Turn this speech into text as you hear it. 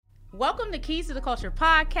Welcome to Keys to the Culture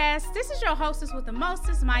podcast. This is your hostess with the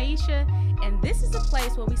mostest, Maisha, and this is a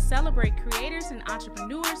place where we celebrate creators and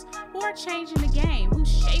entrepreneurs who are changing the game, who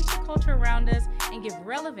shape the culture around us and give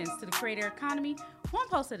relevance to the creator economy, one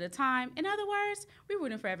post at a time. In other words, we're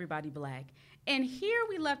rooting for everybody Black. And here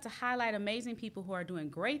we love to highlight amazing people who are doing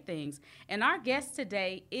great things. And our guest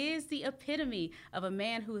today is the epitome of a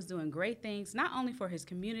man who is doing great things, not only for his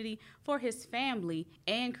community, for his family,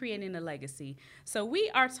 and creating a legacy. So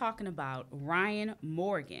we are talking about Ryan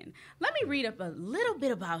Morgan. Let me read up a little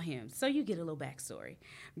bit about him so you get a little backstory.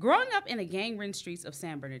 Growing up in the gang-ridden streets of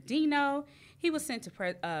San Bernardino, he was sent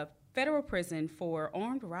to federal prison for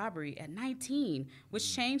armed robbery at 19,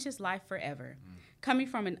 which changed his life forever. Coming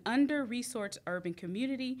from an under-resourced urban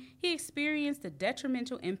community, he experienced the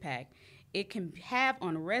detrimental impact it can have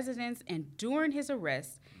on residents, and during his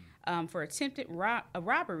arrest for attempted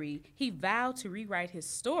robbery, he vowed to rewrite his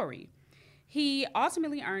story. He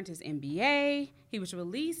ultimately earned his MBA. He was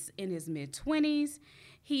released in his mid-20s.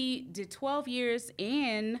 He did 12 years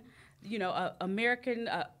in,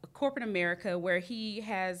 corporate America, where he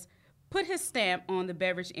has put his stamp on the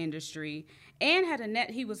beverage industry and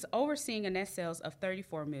he was overseeing a net sales of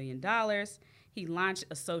 $34 million. He launched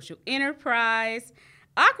a social enterprise,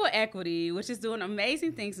 Aqua Equity, which is doing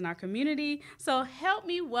amazing things in our community. So help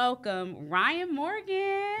me welcome Ryan Morgan.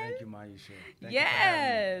 Thank you, Maisha. Thank you for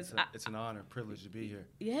having me. It's an honor, privilege to be here.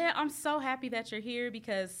 Yeah, I'm so happy that you're here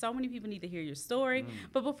because so many people need to hear your story.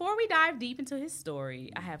 But before we dive deep into his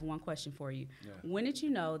story, I have one question for you. Yeah. When did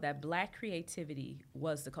you know that Black creativity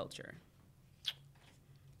was the culture?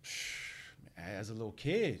 As a little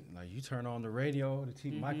kid, like you turn on the radio to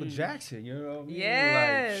see Michael Jackson, you know what I mean?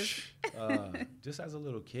 Yes. Just as a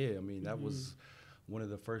little kid, I mean, that was one of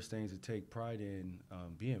the first things to take pride in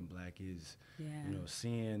being Black is,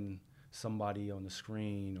 seeing somebody on the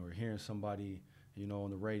screen or hearing somebody,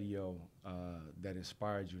 on the radio that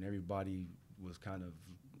inspired you, and everybody was kind of,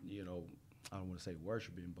 I don't want to say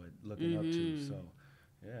worshiping, but looking up to. So,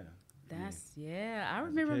 yeah. I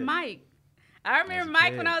remember Mike.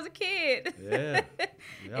 When I was a kid. Yeah.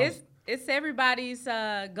 It's everybody's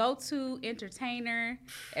go-to entertainer.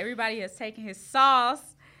 Everybody has taken his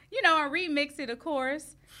sauce, and remixed it, of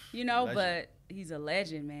course, legend. But he's a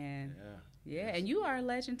legend, man. Yeah, and you are a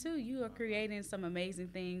legend, too. You are creating some amazing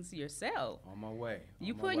things yourself. On my way.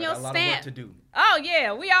 You putting your stamp. A lot of work to do. Oh,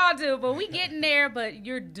 yeah, we all do, but we getting there, but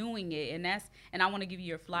you're doing it, and I want to give you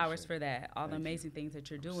your flowers for that, all the amazing things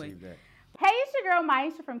that you're doing. That. Hey, it's your girl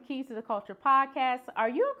Maisha from Keys to the Culture podcast. Are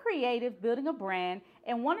you a creative building a brand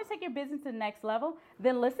and want to take your business to the next level?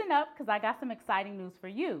 Then listen up because I got some exciting news for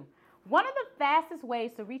you. One of the fastest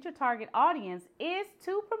ways to reach your target audience is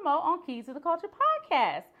to promote on Keys to the Culture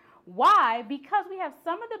podcast. Why? Because we have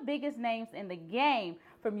some of the biggest names in the game,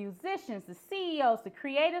 from musicians to CEOs to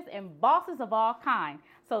creatives and bosses of all kinds.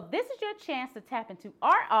 So this is your chance to tap into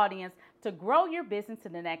our audience to grow your business to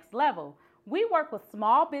the next level. We work with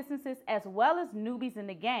small businesses as well as newbies in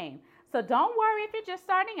the game. So don't worry if you're just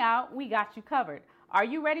starting out, we got you covered. Are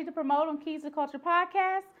you ready to promote on Keys to Culture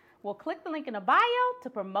podcast? Well, click the link in the bio to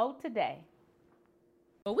promote today.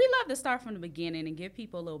 But we love to start from the beginning and give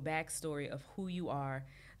people a little backstory of who you are.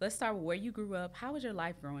 Let's start with where you grew up. How was your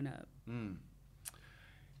life growing up?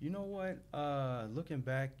 You know what? Looking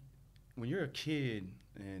back, when you're a kid,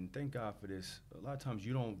 and thank God for this, a lot of times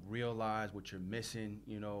you don't realize what you're missing,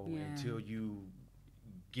 until you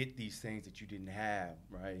get these things that you didn't have,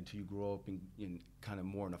 right? Until you grow up in kind of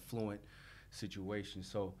more an affluent situation.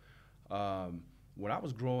 So when I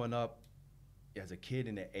was growing up as a kid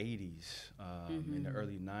in the 80s, in the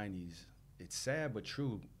early 90s, it's sad but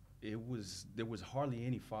true. There was hardly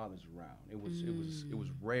any fathers around. It was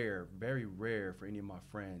rare, very rare for any of my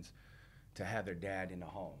friends to have their dad in the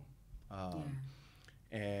home.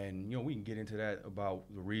 And, we can get into that about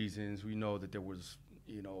the reasons. We know that there was,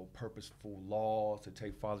 purposeful laws to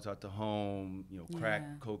take fathers out the home.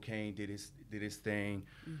 Crack, cocaine did its thing.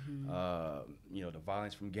 The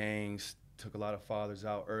violence from gangs took a lot of fathers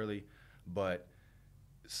out early. But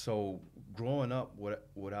so growing up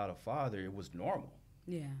without a father, it was normal.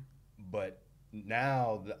 Yeah. But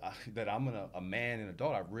now that I'm a man and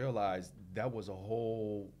adult, I realized that was a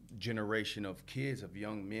whole generation of kids, of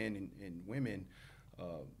young men and women,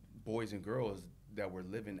 boys and girls that were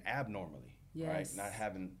living abnormally, right? Not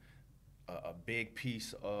having a big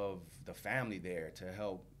piece of the family there to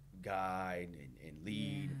help guide and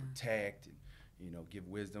lead and protect and, give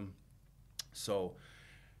wisdom. So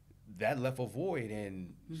that left a void.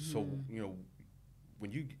 And so,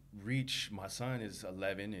 when you reach, my son is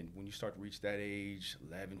 11, and when you start to reach that age,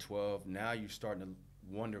 11, 12, now you're starting to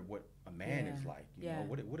wonder what a man is like. You know,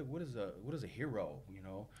 what is a hero? You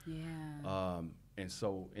know. Yeah. And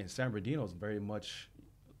so in San Bernardino, it's very much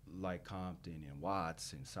like Compton and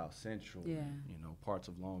Watts and South Central, and, you know, parts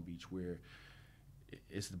of Long Beach where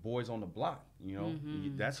it's the boys on the block. You know,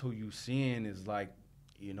 that's who you seeing is like,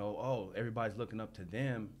 you know, oh, everybody's looking up to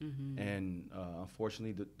them, and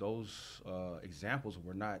unfortunately, those examples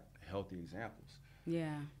were not healthy examples.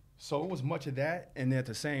 Yeah. So it was much of that, and at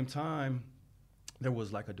the same time, there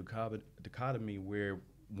was like a dichotomy where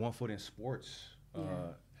one foot in sports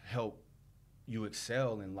helped you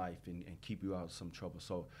excel in life and keep you out of some trouble.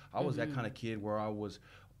 So I was that kind of kid where I was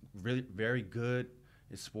really very good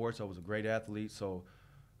at sports. I was a great athlete, so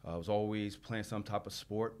I was always playing some type of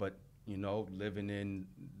sport. But, you know, living in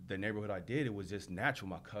the neighborhood I did, it was just natural.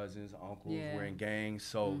 My cousins, uncles were in gangs,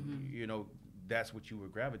 so, you know, that's what you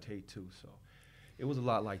would gravitate to. So it was a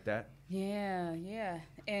lot like that. Yeah, yeah.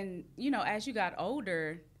 And, you know, as you got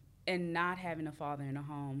older and not having a father in a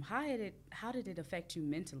home, how did it affect you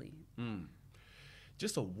mentally?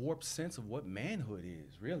 Just a warped sense of what manhood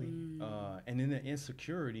is, really, and then the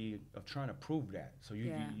insecurity of trying to prove that. So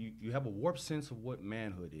you have a warped sense of what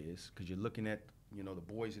manhood is because you're looking at, you know, the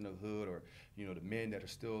boys in the hood, or, you know, the men that are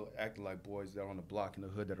still acting like boys that are on the block in the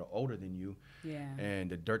hood that are older than you, and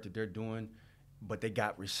the dirt that they're doing, but they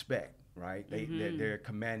got respect, right? They're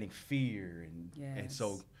commanding fear, and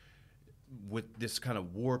so with this kind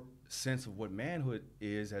of warped sense of what manhood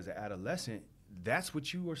is as an adolescent, that's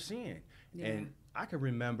what you are seeing. And I can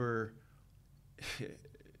remember,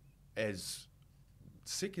 as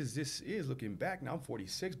sick as this is looking back, now I'm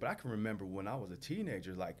 46, but I can remember when I was a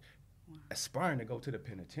teenager, like aspiring to go to the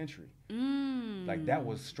penitentiary. Like that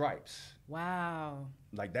was stripes. Wow.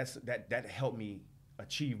 Like that helped me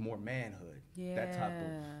achieve more manhood. That type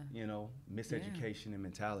of, you know, miseducation and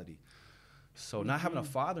mentality. So not having a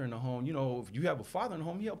father in the home, you know, if you have a father in the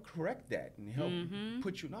home, he help correct that and help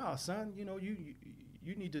put you, nah, son, you know,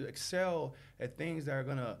 you need to excel at things that are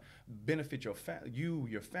gonna benefit your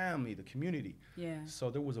family, the community. Yeah. So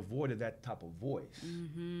there was a void of that type of voice,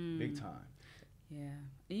 big time. Yeah.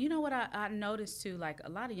 And you know what I noticed too, like a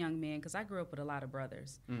lot of young men, because I grew up with a lot of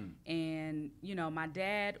brothers, and you know, my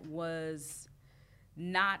dad was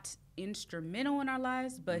not instrumental in our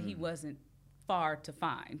lives, but he wasn't far to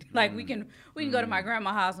find. Like we can go to my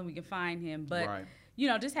grandma's house and we can find him, but. Right. You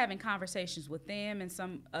know, just having conversations with them and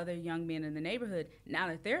some other young men in the neighborhood, now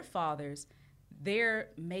that they're fathers, they're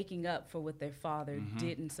making up for what their father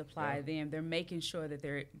didn't supply them. They're making sure that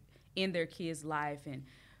they're in their kids' life and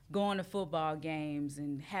going to football games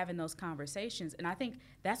and having those conversations. And I think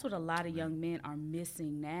that's what a lot of young men are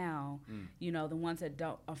missing now, you know, the ones that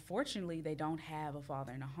don't, unfortunately, they don't have a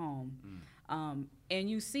father in a home. And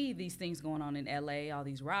you see these things going on in LA, all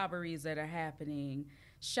these robberies that are happening,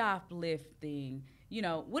 shoplifting. You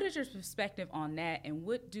know, what is your perspective on that, and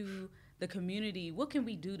what can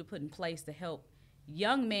we do to put in place to help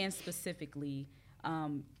young men specifically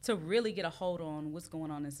to really get a hold on what's going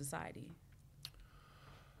on in society?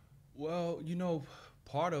 Well, you know,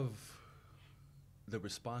 part of the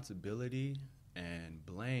responsibility and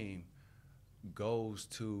blame goes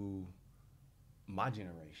to my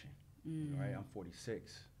generation, right? I'm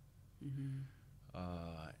 46.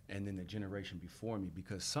 And then the generation before me,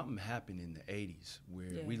 because something happened in the 80s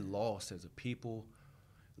where we lost as a people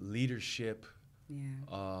leadership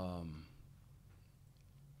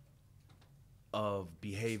of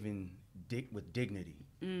behaving with dignity,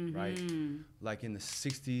 right? Like in the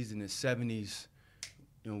 60s and the 70s,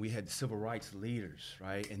 you know, we had civil rights leaders,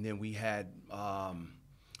 right? And then we had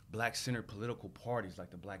black-centered political parties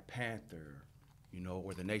like the Black Panther, you know,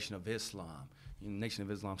 or the Nation of Islam. The Nation of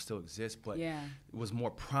Islam still exists, but it was more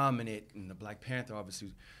prominent, and the Black Panther,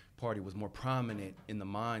 obviously, party was more prominent in the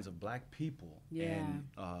minds of black people. And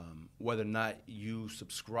whether or not you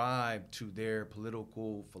subscribe to their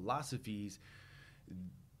political philosophies,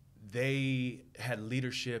 they had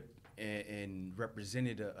leadership and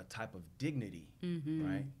represented a type of dignity,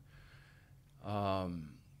 right?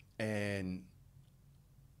 And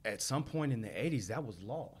at some point in the 80s, that was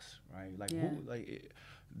lost, right? Like,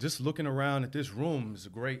 just looking around at this room is a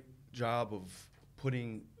great job of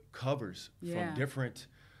putting covers from different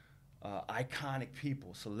iconic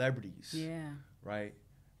people, celebrities, right?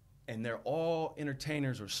 And they're all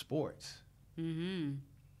entertainers or sports.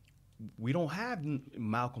 We don't have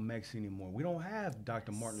Malcolm X anymore. We don't have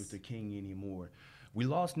Dr. Martin Luther King anymore. We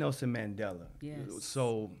lost Nelson Mandela.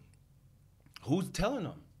 So who's telling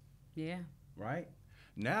them? Right?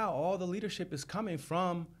 Now all the leadership is coming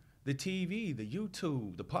from the TV, the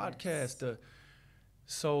YouTube, the podcast.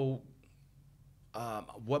 So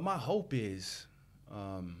what my hope is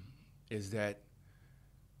that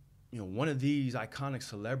one of these iconic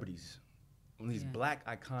celebrities, one of these black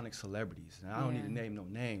iconic celebrities, and I don't need to name no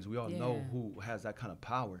names. We all know who has that kind of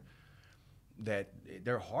power, that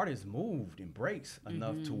their heart is moved and breaks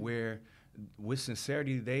enough to where, with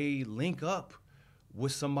sincerity, they link up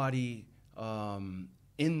with somebody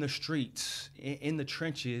in the streets, in the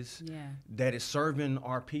trenches, that is serving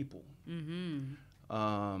our people.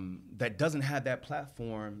 That doesn't have that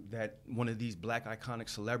platform that one of these black iconic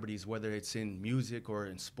celebrities, whether it's in music or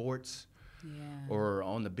in sports or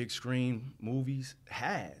on the big screen movies,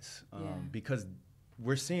 has. Because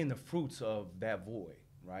we're seeing the fruits of that void,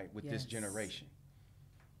 right, with this generation.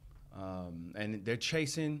 And they're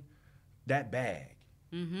chasing that bag.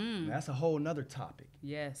 And that's a whole nother topic.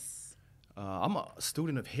 Yes. I'm a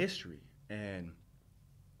student of history and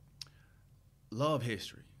love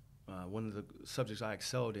history. One of the subjects I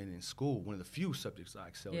excelled in school, one of the few subjects I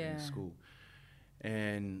excelled in school.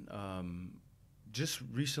 And just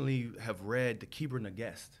recently have read The Keeper and the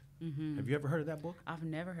Guest. Have you ever heard of that book? I've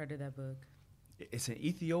never heard of that book. It's an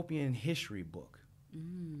Ethiopian history book.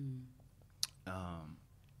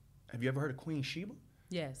 Have you ever heard of Queen Sheba?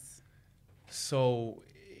 Yes. So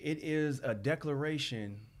it is a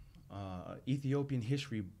declaration, Ethiopian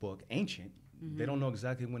history book, ancient. They don't know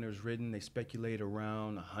exactly when it was written. They speculate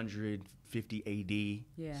around 150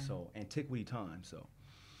 AD, so antiquity time. So,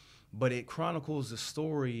 but it chronicles the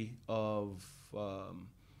story of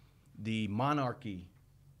the monarchy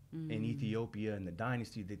in Ethiopia and the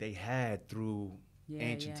dynasty that they had through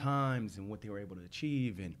ancient times and what they were able to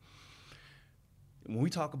achieve. And when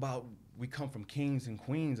we talk about we come from kings and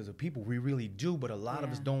queens as a people, we really do, but a lot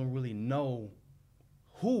of us don't really know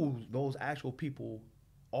who those actual people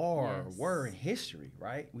were in history,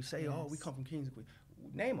 right? We say, oh, we come from kings and queens.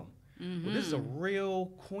 Name them. Well, this is a real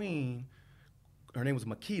queen. Her name was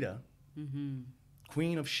Makeda,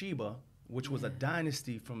 Queen of Sheba, which was a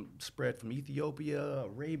dynasty spread from Ethiopia,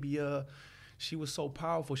 Arabia. She was so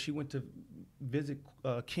powerful, she went to visit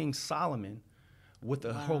King Solomon with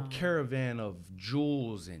a whole caravan of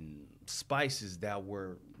jewels and spices that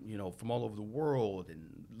were, from all over the world,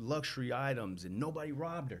 and luxury items, and nobody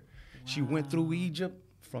robbed her. She went through Egypt,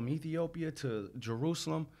 from Ethiopia to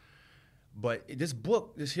Jerusalem. But this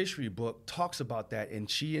book, this history book, talks about that, and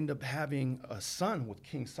she ended up having a son with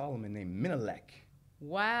King Solomon named Menelik.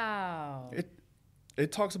 Wow.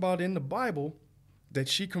 It talks about in the Bible that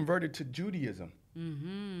she converted to Judaism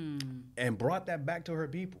and brought that back to her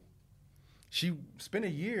people. She spent a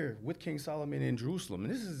year with King Solomon in Jerusalem.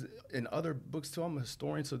 And this is in other books too. I'm a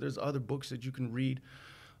historian, so there's other books that you can read.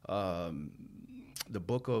 The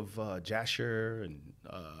book of Jasher, and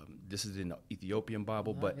this is in the Ethiopian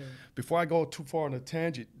Bible. But before I go too far on a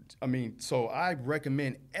tangent, so I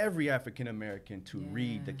recommend every African American to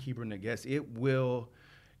read The Keeper and the Guest. It will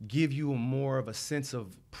give you more of a sense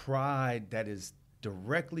of pride that is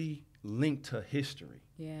directly linked to history.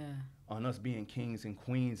 On us being kings and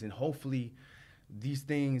queens, and hopefully these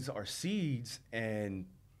things are seeds and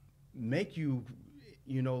make you,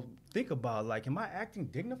 think about, like, am I acting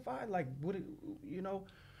dignified? Like, what,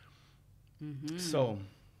 So.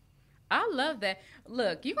 I love that.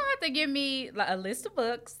 Look, you're going to have to give me a list of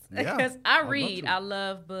books, because I read. I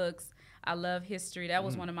love books. I love history. That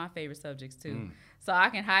was one of my favorite subjects, too. So I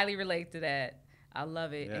can highly relate to that. I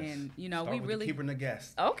love it. Yes. And, Start we with really. The Keeper and the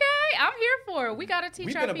Guest. Okay, I'm here for it. We got to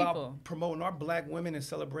teach our people. We've been about promoting our black women and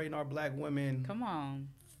celebrating our black women. Come on.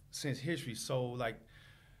 Since history. So, like,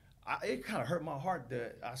 it kind of hurt my heart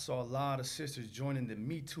that I saw a lot of sisters joining the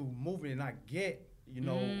Me Too movement, and I get,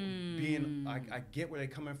 I get where they're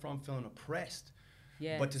coming from, feeling oppressed.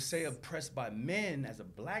 Yes. But to say oppressed by men as a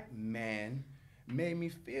black man made me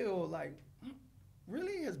feel like,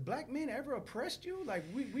 really, has black men ever oppressed you? Like,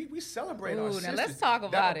 we celebrate our sisters. Now let's talk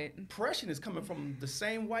about it. Oppression is coming from the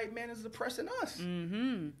same white man as oppressing us.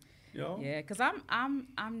 Yeah, because I'm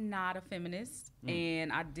not a feminist,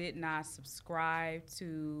 and I did not subscribe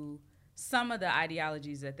to some of the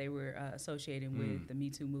ideologies that they were associating with the Me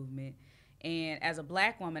Too movement. And as a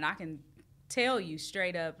black woman, I can tell you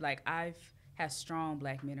straight up, like, I've had strong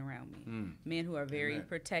black men around me, men who are very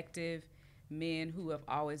protective, men who have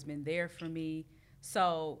always been there for me.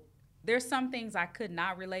 So there's some things I could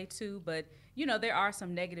not relate to, but there are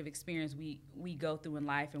some negative experiences we go through in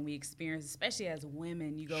life, and we experience, especially as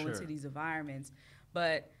women. You go into these environments.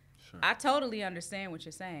 But I totally understand what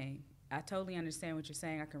you're saying. I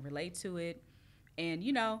can relate to it. And,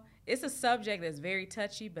 it's a subject that's very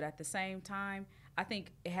touchy, but at the same time, I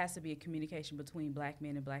think it has to be a communication between black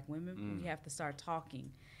men and black women. We have to start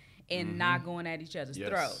talking and not going at each other's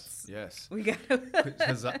throats. Yes. We got to.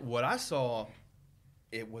 Because what I saw,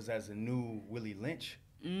 it was as a new Willie Lynch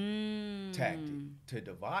tactic to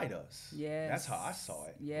divide us. Yes. That's how I saw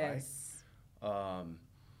it. Yes. Right?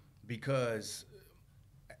 Because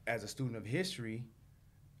as a student of history,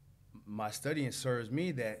 my studying serves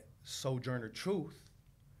me that Sojourner Truth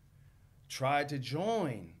tried to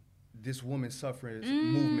join this woman suffrage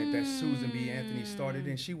movement that Susan B. Anthony started,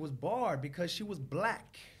 and she was barred because she was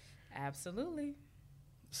black. Absolutely.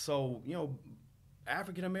 So,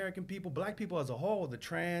 African American people, black people as a whole, the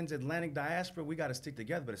transatlantic diaspora, we got to stick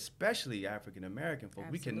together, but especially African American folks.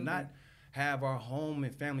 We cannot have our home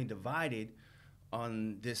and family divided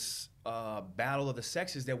on this battle of the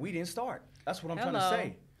sexes that we didn't start. That's what I'm trying to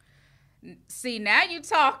say. See, now you're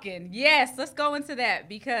talking. Yes, let's go into that,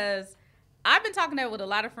 because I've been talking that with a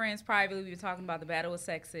lot of friends privately. We've been talking about the battle of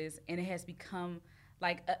sexes, and it has become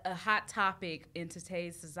like a hot topic in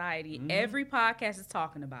today's society. Mm-hmm. Every podcast is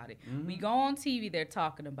talking about it. Mm-hmm. We go on TV, they're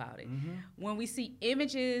talking about it. Mm-hmm. When we see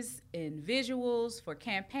images and visuals for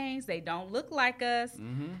campaigns, they don't look like us.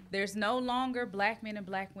 Mm-hmm. There's no longer black men and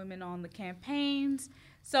black women on the campaigns.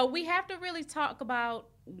 So we have to really talk about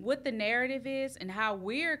what the narrative is and how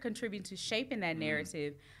we're contributing to shaping that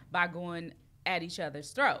narrative by going at each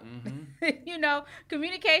other's throat. Mm-hmm.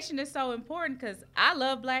 Communication is so important, because I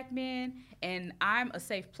love black men and I'm a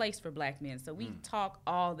safe place for black men. So we talk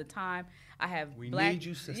all the time. I have we need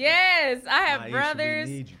you, sister. Yes, I have Aisha, brothers.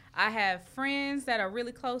 We need you. I have friends that are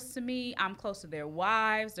really close to me. I'm close to their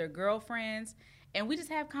wives, their girlfriends. And we just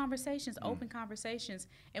have conversations, open conversations.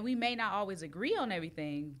 And we may not always agree on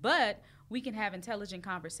everything, but we can have intelligent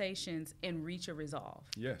conversations and reach a resolve.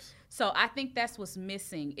 Yes. So I think that's what's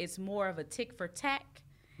missing. It's more of a tick for tack,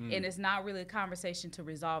 and it's not really a conversation to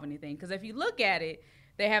resolve anything. Because if you look at it,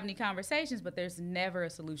 they have any conversations, but there's never a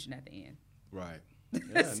solution at the end. Right.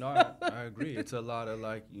 Yeah, no, I agree. It's a lot of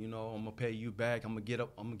like, I'm gonna pay you back. I'm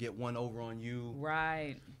gonna get one over on you.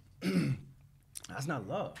 Right. That's not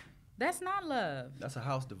love. That's not love. That's a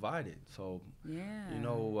house divided. So,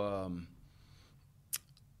 yeah.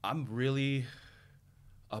 I'm really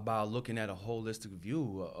about looking at a holistic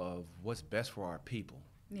view of what's best for our people,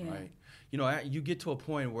 right? You get to a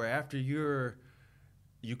point where after you're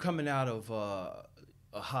coming out of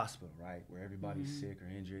a hospital, right, where everybody's sick or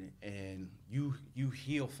injured, and you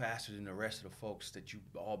heal faster than the rest of the folks that you've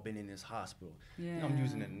all been in this hospital. Yeah. I'm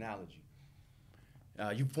using an analogy.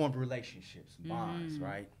 You formed relationships, bonds,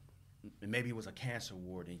 right? And maybe it was a cancer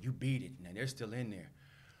ward and you beat it and they're still in there.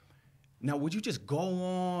 Now, would you just go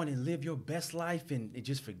on and live your best life and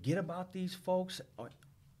just forget about these folks,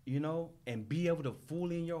 and be able to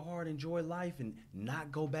fully in your heart enjoy life and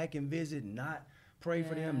not go back and visit, not pray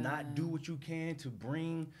for them, not do what you can to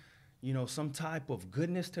bring, some type of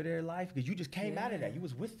goodness to their life? Because you just came out of that. You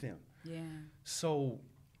was with them. Yeah. So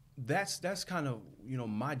that's kind of,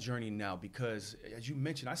 my journey now, because as you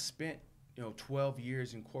mentioned, I spent 12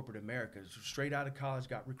 years in corporate America. Straight out of college,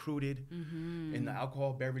 got recruited in the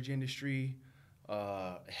alcohol beverage industry,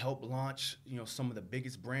 helped launch, some of the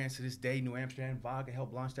biggest brands to this day. New Amsterdam Vodka,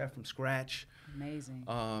 helped launch that from scratch. Amazing.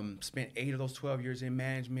 Spent 8 of those 12 years in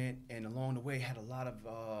management, and along the way had a lot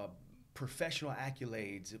of professional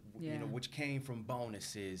accolades, which came from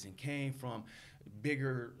bonuses and came from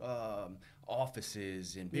bigger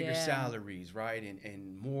offices and bigger salaries, right?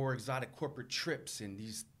 And more exotic corporate trips and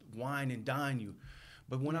these wine and dine you.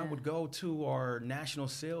 But when I would go to our national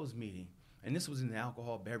sales meeting, and this was in the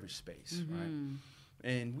alcohol beverage space, right?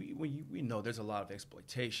 And we know there's a lot of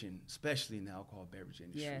exploitation, especially in the alcohol beverage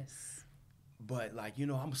industry. Yes. But I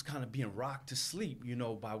was kind of being rocked to sleep,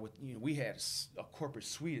 by what, we had a corporate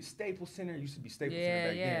suite at Staples Center. It used to be Staples Center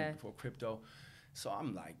back then before crypto. So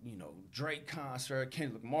I'm like, Drake concert,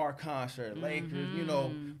 Kendrick Lamar concert, Lakers,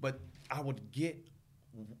 but I would get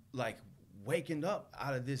waking up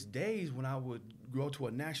out of this days when I would go to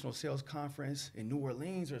a national sales conference in New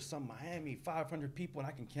Orleans or some Miami, 500 people, and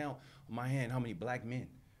I can count on my hand how many black men,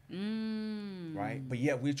 right? But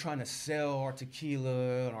yet we're trying to sell our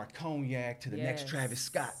tequila and our cognac to the next Travis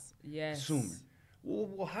Scott consumer. Well,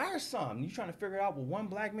 we'll hire some. You're trying to figure out, one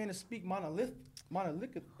black man to speak monolithic, what I'm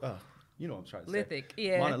trying to say. Lithic,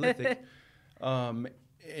 yeah. Monolithic. And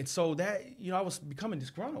so that, I was becoming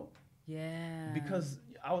disgruntled. Yeah. Because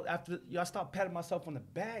I stopped patting myself on the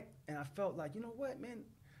back, and I felt like, what, man,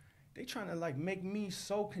 they trying to make me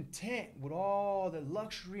so content with all the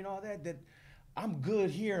luxury and all that I'm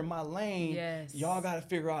good here in my lane. Yes. Y'all got to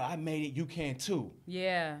figure out I made it, you can too.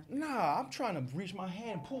 Yeah. Nah, I'm trying to reach my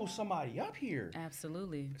hand, pull somebody up here.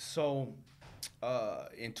 Absolutely. So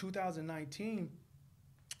in 2019,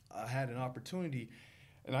 I had an opportunity,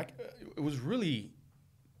 and it was really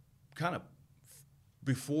kind of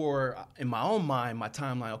before, in my own mind, my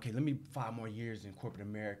timeline, okay, let me 5 more years in corporate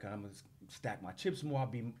America. I'm going to stack my chips more. I'll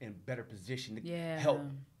be in better position to help,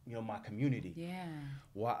 my community. Yeah.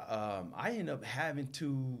 Well, I ended up having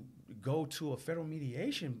to go to a federal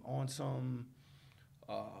mediation on some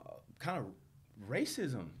kind of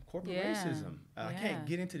racism, corporate racism. I can't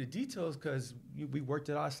get into the details because we worked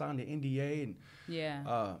it out, I signed the NDA, and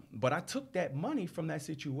but I took that money from that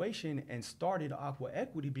situation and started Aqua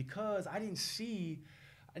Equity because I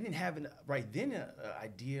didn't have an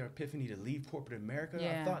idea or epiphany to leave corporate America.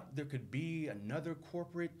 I thought there could be another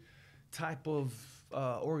corporate type of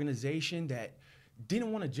organization that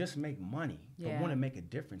didn't want to just make money, but want to make a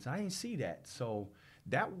difference. I didn't see that. So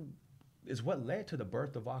that is what led to the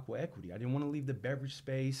birth of Aqua Equity. I didn't want to leave the beverage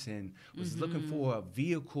space and was looking for a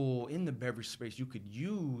vehicle in the beverage space you could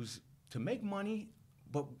use to make money,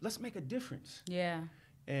 but let's make a difference. Yeah.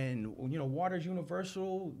 And, water is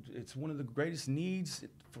universal. It's one of the greatest needs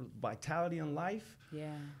for vitality in life.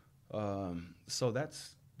 Yeah. So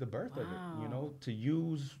that's the birth of it, to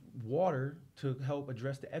use water to help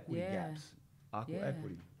address the equity gaps. Aqua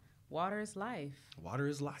Equity. Water is life. Water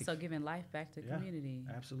is life. So giving life back to community.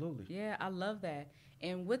 Absolutely. Yeah, I love that.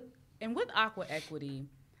 And with Aqua Equity,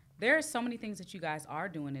 there are so many things that you guys are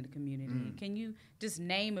doing in the community. Can you just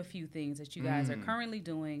name a few things that you guys are currently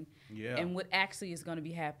doing and what actually is going to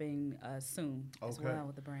be happening soon as well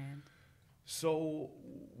with the brand? So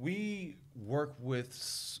we work with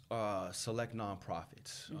select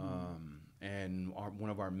nonprofits, and one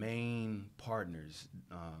of our main partners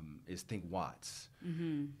is Think Watts.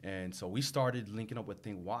 And so we started linking up with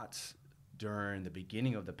Think Watts during the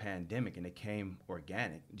beginning of the pandemic, and it came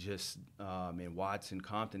organic. Just in Watts and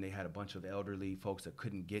Compton, they had a bunch of elderly folks that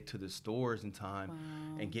couldn't get to the stores in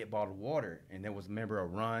time and get bottled water. And there was, remember, a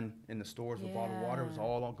run in the stores with bottled water. It was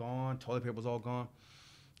all gone. Toilet paper was all gone.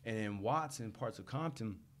 And in Watts and parts of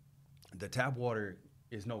Compton, the tap water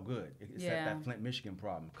is no good. It's that Flint, Michigan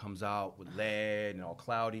problem. It comes out with lead and all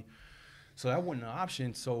cloudy. So that wasn't an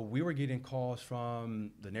option. So we were getting calls from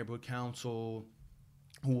the neighborhood council,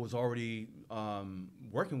 who was already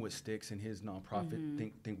working with Sticks and his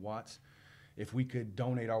nonprofit, Think Watts, if we could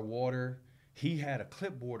donate our water. He had a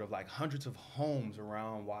clipboard of like hundreds of homes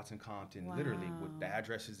around Watts and Compton, literally with the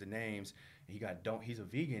addresses, the names. He's a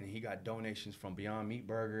vegan, and he got donations from Beyond Meat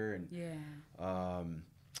Burger, and I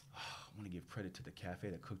want to give credit to the cafe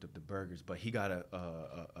that cooked up the burgers, but he got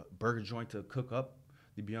a burger joint to cook up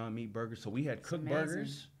the Beyond Meat burgers. So we had cooked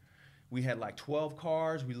burgers. We had like 12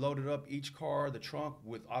 cars. We loaded up each car, the trunk,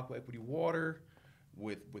 with Aqua Equity water,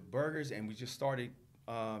 with burgers, and we just started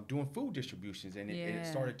doing food distributions, and it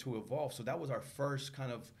started to evolve. So that was our first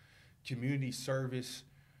kind of community service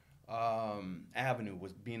avenue,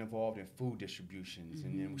 was being involved in food distributions.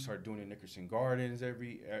 And then we started doing it in Nickerson Gardens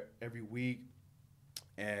every week.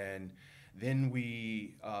 And then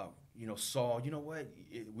we saw,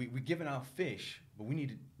 we're giving out fish, but we need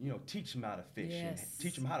to, teach them how to fish and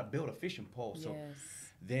teach them how to build a fishing pole. So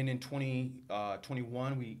then in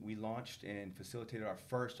 2021, we launched and facilitated our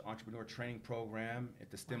first entrepreneur training program at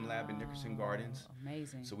the STEM Lab in Nickerson Gardens.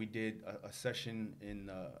 Amazing. So we did a session in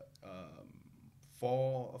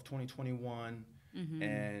fall of 2021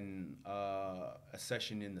 and a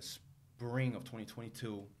session in the spring of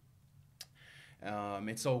 2022.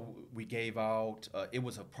 And so we gave out, it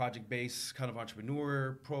was a project-based kind of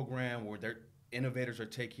entrepreneur program where their innovators are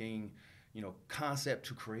taking, concept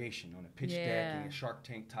to creation on a pitch deck in a Shark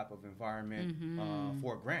Tank type of environment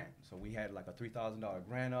for a grant. So we had like a $3,000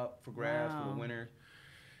 grant up for grabs for the winner.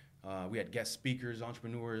 We had guest speakers,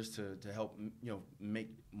 entrepreneurs to help,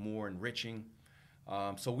 make more enriching.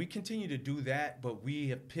 So we continue to do that, but we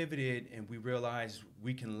have pivoted and we realized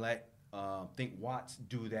we can let Think Watts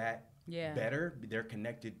do that better. They're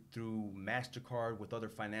connected through MasterCard with other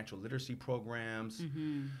financial literacy programs.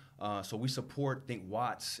 So we support Think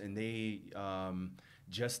Watts, and they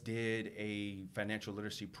just did a financial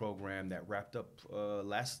literacy program that wrapped up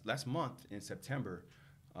last month in September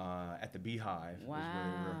at the Beehive. Is where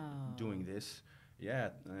we're doing this.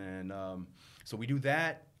 And so we do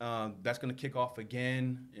that. That's going to kick off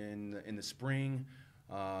again in the spring.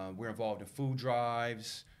 We're involved in food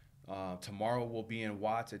drives. Tomorrow we'll be in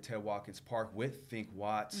Watts at Ted Watkins Park with Think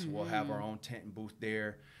Watts. We'll have our own tent and booth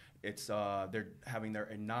there. It's they're having their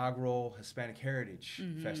inaugural Hispanic Heritage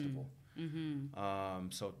Festival.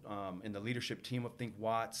 So in the leadership team of Think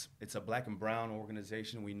Watts, it's a black and brown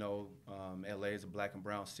organization. We know LA is a black and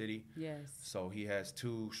brown city. So he has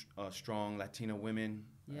two strong Latina women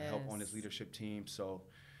help on his leadership team. So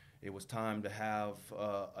it was time to have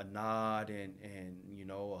a nod and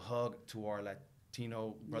a hug to our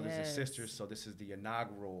Latino brothers and sisters. So this is the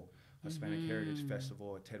inaugural Hispanic Heritage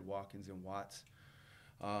Festival at Ted Watkins and Watts.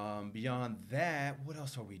 Beyond that, what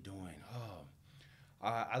else are we doing?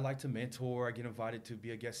 I like to mentor. I get invited to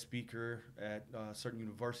be a guest speaker at certain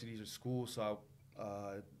universities or schools. So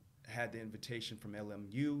I had the invitation from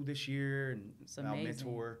LMU this year, and I'll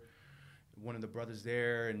mentor one of the brothers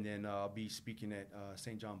there. And then I'll be speaking at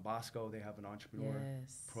St. John Bosco. They have an entrepreneur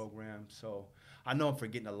program. So I know I'm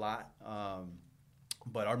forgetting a lot.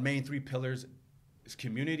 But our main 3 pillars is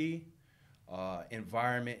community,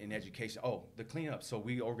 environment, and education. Oh, the cleanup. So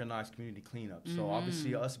we organize community cleanup. So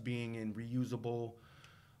obviously us being in reusable,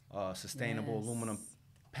 sustainable aluminum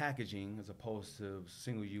packaging as opposed to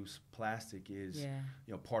single-use plastic is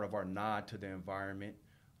part of our nod to the environment.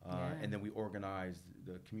 And then we organize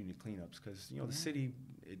the community cleanups because, the city,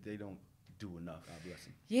 they don't do enough, God bless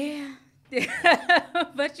them. Yeah.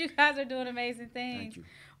 But you guys are doing amazing things. Thank you.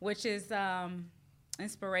 Which is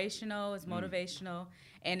inspirational, it's motivational,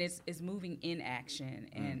 and it's moving in action.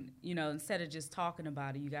 And, instead of just talking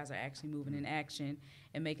about it, you guys are actually moving in action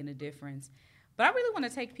and making a difference. But I really want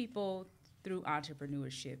to take people through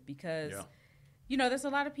entrepreneurship because, there's a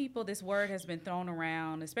lot of people, this word has been thrown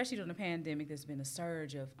around, especially during the pandemic. There's been a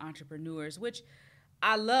surge of entrepreneurs, which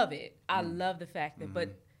I love it. I love the fact that,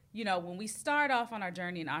 but, when we start off on our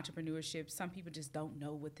journey in entrepreneurship, some people just don't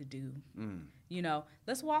know what to do.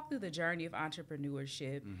 Let's walk through the journey of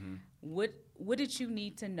entrepreneurship. What did you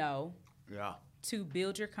need to know to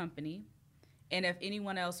build your company? And if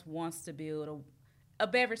anyone else wants to build a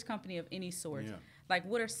beverage company of any sort, like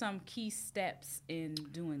what are some key steps in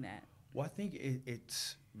doing that? Well, I think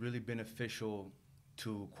it's really beneficial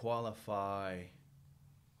to qualify,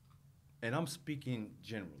 and I'm speaking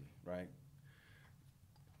generally, right?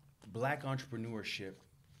 Black entrepreneurship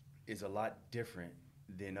is a lot different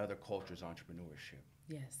than other cultures' entrepreneurship.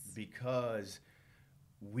 Yes. Because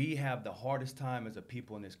we have the hardest time as a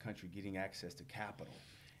people in this country getting access to capital.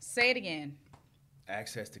 Say it again.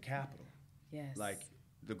 Access to capital. Yes. Like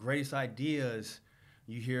the greatest ideas,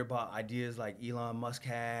 you hear about ideas like Elon Musk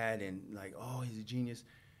had and like, oh, he's a genius.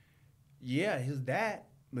 Yeah, he's that.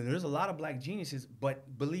 I mean, there's a lot of black geniuses,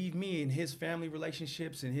 but believe me, in his family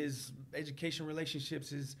relationships and his education relationships,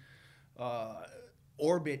 his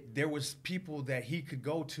orbit, there was people that he could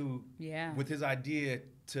go to with his idea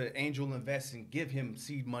to angel invest and give him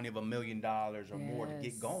seed money of $1 million or more to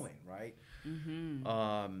get going, right?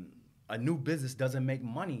 A new business doesn't make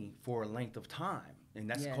money for a length of time, and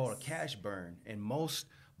that's called a cash burn. And most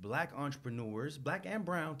black entrepreneurs, black and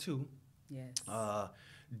brown too,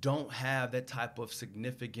 don't have that type of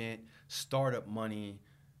significant startup money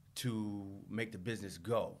to make the business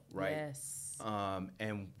go, right? Yes.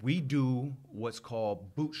 And we do what's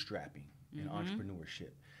called bootstrapping in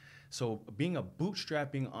entrepreneurship. So being a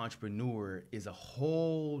bootstrapping entrepreneur is a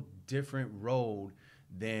whole different road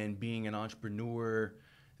than being an entrepreneur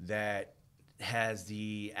that has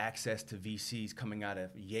the access to VCs coming out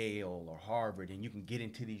of Yale or Harvard, and you can get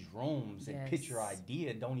into these rooms and pitch your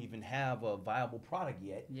idea, don't even have a viable product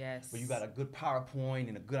yet. Yes. But you got a good PowerPoint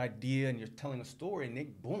and a good idea, and you're telling a story, and they,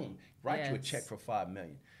 boom, write you a check for $5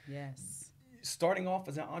 million. Yes. Starting off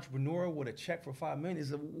as an entrepreneur with a check for $5 million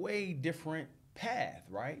is a way different path,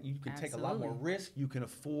 right? You can take a lot more risk. You can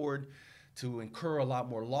afford to incur a lot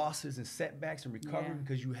more losses and setbacks and recovery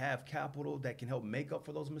because you have capital that can help make up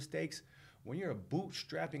for those mistakes. When you're a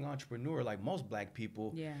bootstrapping entrepreneur, like most black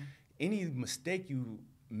people, any mistake you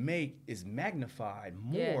make is magnified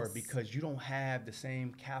more because you don't have the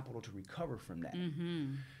same capital to recover from that.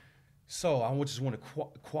 So I just want to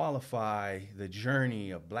qualify the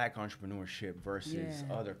journey of black entrepreneurship versus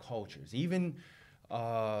other cultures. Even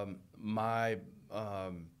my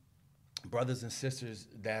brothers and sisters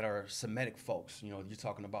that are Semitic folks, you're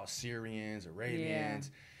talking about Syrians, Arabians,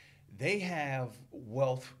 they have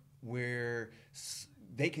wealth where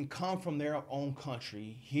they can come from their own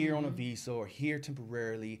country here on a visa or here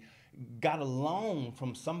temporarily, got a loan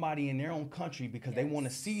from somebody in their own country because they want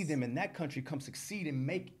to see them in that country come succeed and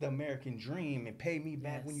make the American dream and pay me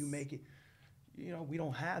back when you make it. We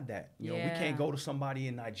don't have that. We can't go to somebody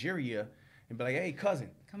in Nigeria and be like, hey,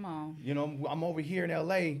 cousin, come on. I'm over here in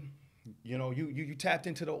LA. You tapped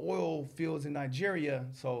into the oil fields in Nigeria,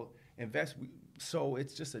 so invest. So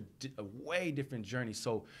it's just a way different journey.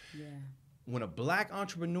 So when a black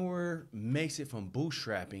entrepreneur makes it from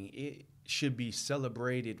bootstrapping, it should be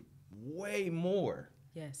celebrated way more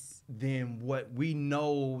than what we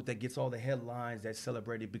know that gets all the headlines that's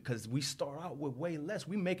celebrated, because we start out with way less.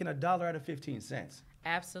 We making $1 out of 15 cents.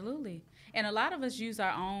 Absolutely. And a lot of us use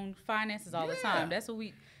our own finances all the time. That's what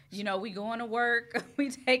we going to work, we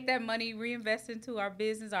take that money, reinvest into our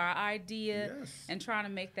business, our idea, and trying to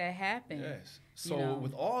make that happen. Yes. So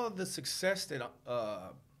with all of the success that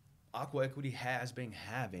Aqua Equity has been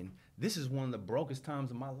having, this is one of the brokest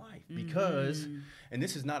times of my life because, and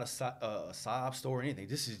this is not a sob story or anything.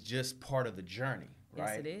 This is just part of the journey,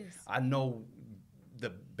 right? Yes, it is. I know the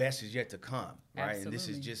best is yet to come, right? Absolutely. And this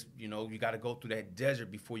is just, you know, you got to go through that desert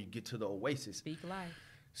before you get to the oasis. Speak life.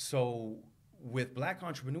 So with Black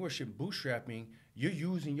entrepreneurship, bootstrapping, you're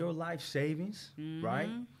using your life savings, right?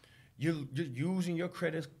 You're using your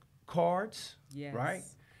credit cards, right?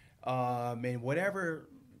 And whatever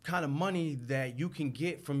kind of money that you can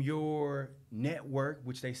get from your network,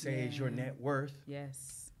 which they say is your net worth.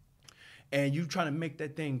 Yes. And you trying to make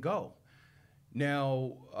that thing go.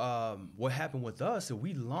 Now, what happened with us is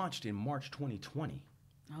we launched in March 2020.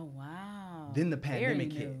 Oh, wow. Then the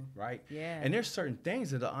pandemic hit, right? Yeah. And there's certain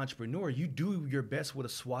things as an entrepreneur, you do your best with a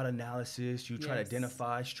SWOT analysis. You try to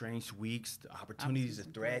identify strengths, weaks, the opportunities, the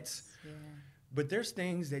threats. Yeah. But there's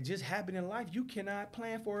things that just happen in life you cannot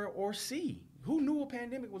plan for or see. Who knew a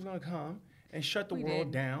pandemic was going to come and shut the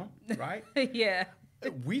world down, right? Yeah.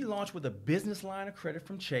 We launched with a business line of credit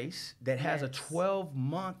from Chase that has a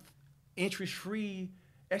 12-month interest-free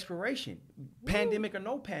expiration, pandemic or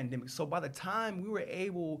no pandemic. So by the time we were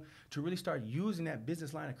able to really start using that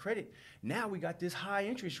business line of credit, now we got this high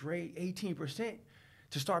interest rate, 18%,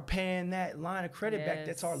 to start paying that line of credit back.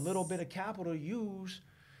 That's our little bit of capital to use,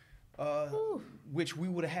 which we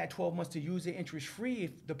would have had 12 months to use it interest-free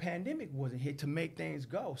if the pandemic wasn't hit to make things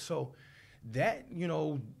go. So that, you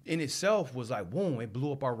know, in itself was like, boom, it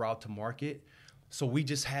blew up our route to market. So we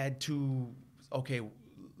just had to, okay,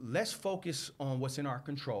 let's focus on what's in our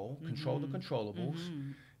control, control the controllables.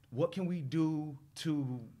 What can we do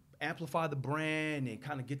to amplify the brand and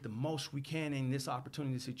kind of get the most we can in this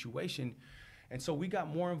opportunity situation? And so we got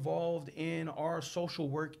more involved in our social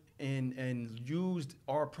work and used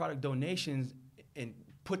our product donations and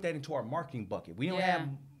put that into our marketing bucket. We don't have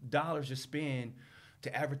dollars to spend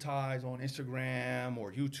to advertise on Instagram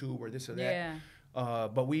or YouTube or this or that.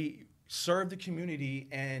 But we serve the community,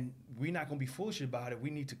 and we're not going to be foolish about it. We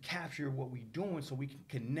need to capture what we're doing so we can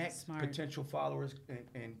connect potential followers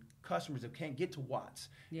and customers that can't get to Watts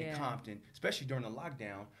and Compton, especially during the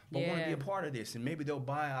lockdown, but want to be a part of this. And maybe they'll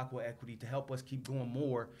buy Aqua Equity to help us keep going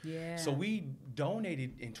more. So we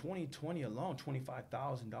donated in 2020 alone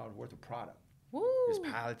 $25,000 worth of product. Woo. Just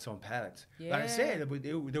pallets on pallets. Like I said,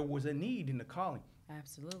 there was a need in the calling.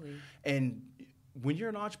 Absolutely. And when you're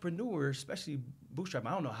an entrepreneur, especially bootstrap,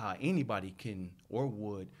 I don't know how anybody can or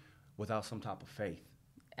would without some type of faith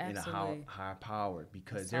in a higher power,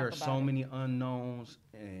 because there are so many unknowns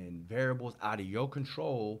and variables out of your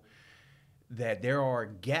control that there are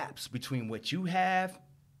gaps between what you have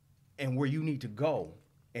and where you need to go.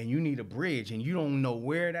 And you need a bridge, and you don't know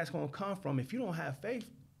where that's going to come from. If you don't have faith,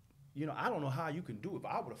 you know, I don't know how you can do it,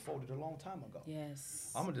 but I would have folded a long time ago.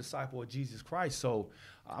 I'm a disciple of Jesus Christ, so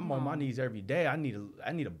I'm on my knees every day. I need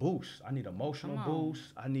a boost. I need emotional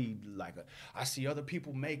boost. I need I see other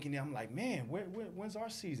people making it. I'm like, man, when's our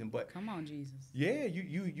season? But come on, Jesus. Yeah,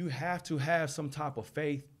 you have to have some type of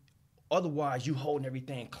faith. Otherwise, you holding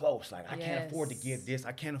everything close. Like, I can't afford to give this.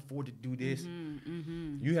 I can't afford to do this.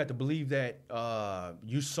 You have to believe that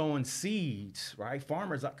you sowing seeds, right?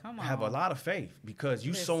 Farmers have a lot of faith because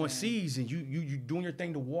you sowing seeds and you doing your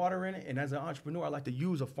thing to water in it. And as an entrepreneur, I like to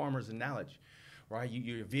use a farmer's analogy, right?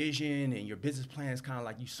 Your vision and your business plan is kind of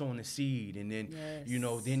like you sowing the seed, and then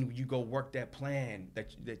then you go work that plan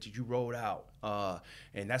that you wrote out,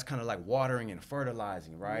 and that's kind of like watering and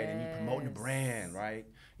fertilizing, right? And you promoting the brand, right?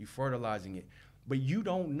 You fertilizing it, but you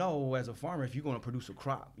don't know as a farmer if you're going to produce a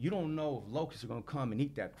crop. You don't know if locusts are going to come and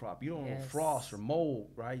eat that crop. You don't know frost or mold,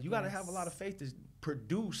 right? You got to have a lot of faith to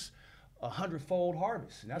produce 100-fold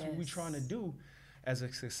harvest, and that's what we're trying to do as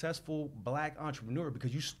a successful Black entrepreneur,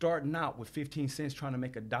 because you starting out with 15 cents trying to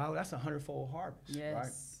make $1, that's a 100-fold harvest,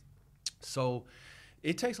 right? So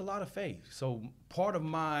it takes a lot of faith. So part of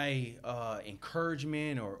my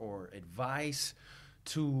encouragement or advice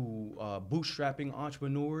to bootstrapping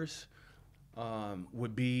entrepreneurs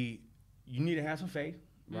would be, you need to have some faith,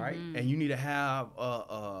 right? And you need to have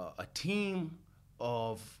a team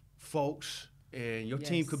of folks, and your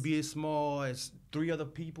team could be as small as 2 other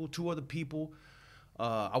people.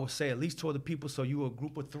 I would say at least 2 other people, so you a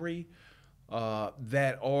group of 3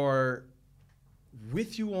 that are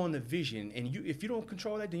with you on the vision. And if you don't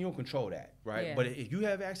control that, then you don't control that, right? But if you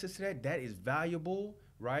have access to that, that is valuable,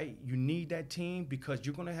 right? You need that team because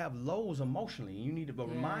you're going to have lows emotionally. You need a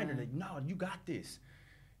reminder that, no, you got this.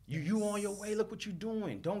 You on your way. Look what you're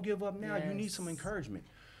doing. Don't give up now. You need some encouragement,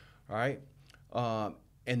 all right?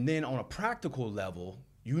 And then on a practical level,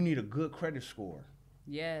 you need a good credit score.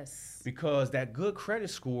 Yes. Because that good credit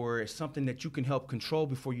score is something that you can help control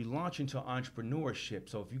before you launch into entrepreneurship.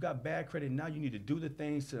 So if you got bad credit now, you need to do the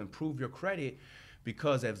things to improve your credit,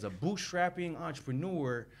 because as a bootstrapping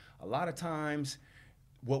entrepreneur, a lot of times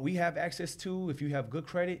what we have access to, if you have good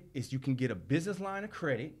credit, is you can get a business line of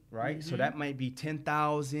credit, right? Mm-hmm. So that might be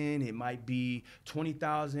 $10,000, it might be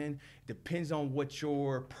 $20,000, depends on what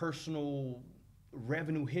your personal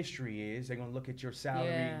revenue history is. They're gonna look at your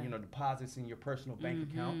salary, deposits in your personal bank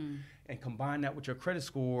account, and combine that with your credit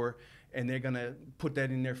score, and they're gonna put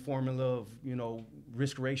that in their formula of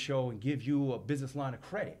risk ratio and give you a business line of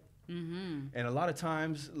credit. Mm-hmm. And a lot of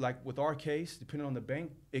times, like with our case, depending on the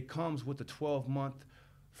bank, it comes with a 12-month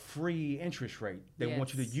free interest rate. They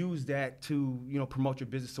want you to use that to promote your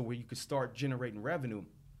business, so where you can start generating revenue.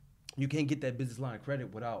 You can't get that business line of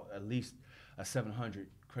credit without at least a 700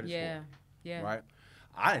 credit score. Yeah. Right.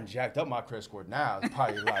 I done jacked up my credit score now. It's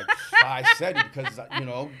probably like 570 because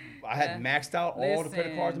I had maxed out all the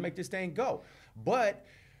credit cards to make this thing go. But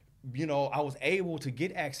I was able to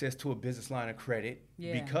get access to a business line of credit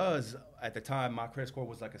because at the time my credit score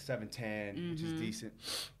was like a 710, which is decent.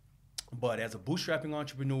 But as a bootstrapping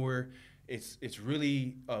entrepreneur, it's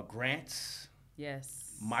really grants. Yes.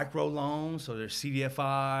 Micro loans, so there's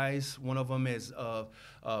CDFIs. One of them is a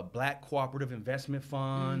Black Cooperative Investment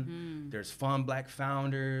Fund. Mm-hmm. There's Fund Black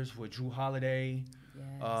Founders with Drew Holiday.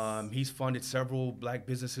 Yes. He's funded several black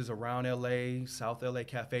businesses around LA. South LA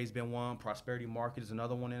Cafe's been one. Prosperity Market is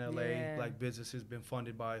another one in LA. Yeah. Black businesses been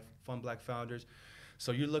funded by Fund Black Founders.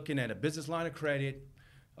 So you're looking at a business line of credit.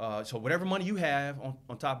 So whatever money you have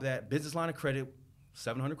on top of that, business line of credit,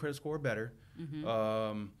 700 credit score or better.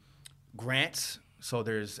 Mm-hmm. Grants. So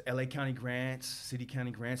there's LA County grants, City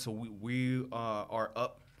County grants. So we are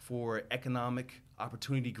up for economic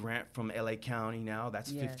opportunity grant from LA County now.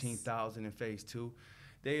 That's $15,000 in phase 2.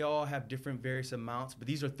 They all have different various amounts, but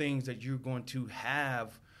these are things that you're going to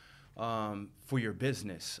have for your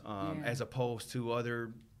business, as opposed to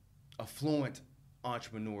other affluent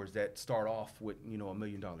entrepreneurs that start off with $1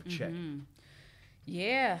 million check. Mm-hmm.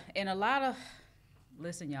 Yeah, and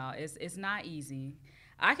listen, y'all, it's not easy.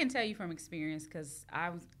 I can tell you from experience, because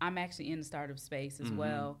I'm actually in the startup space as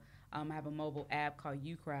well. I have a mobile app called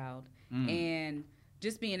UCrowd, and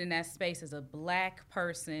just being in that space as a black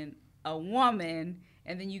person, a woman,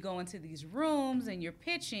 and then you go into these rooms and you're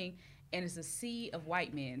pitching, and it's a sea of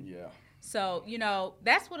white men. Yeah. So,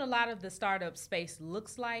 that's what a lot of the startup space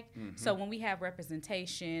looks like. Mm-hmm. So when we have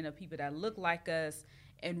representation of people that look like us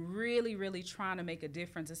and really, really trying to make a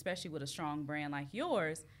difference, especially with a strong brand like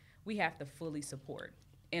yours, we have to fully support.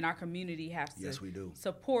 And our community has to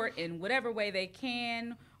support in whatever way they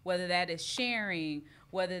can, whether that is sharing,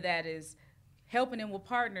 whether that is helping them with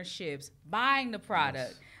partnerships, buying the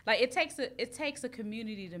product. Yes. Like it takes a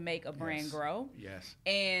community to make a brand grow. Yes.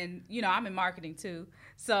 And I'm in marketing too.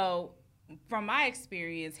 So from my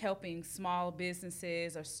experience helping small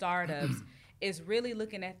businesses or startups is really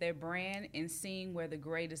looking at their brand and seeing where the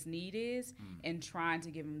greatest need is and trying to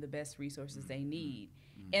give them the best resources they need.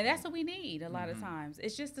 And that's what we need a lot of times.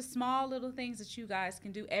 It's just the small little things that you guys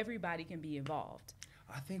can do. Everybody can be involved.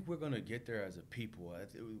 I think we're going to get there as a people.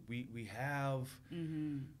 We have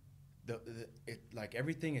like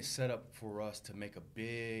everything is set up for us to make a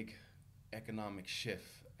big economic shift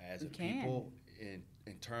as a people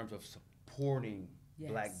in terms of supporting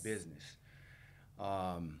black business.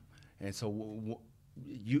 And so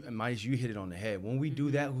you hit it on the head. When we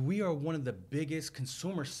do that, we are one of the biggest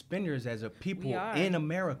consumer spenders as a people in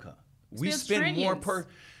America. We spend more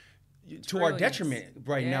to our detriment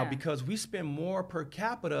right now, because we spend more per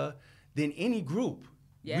capita than any group.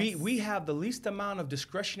 Yes. We have the least amount of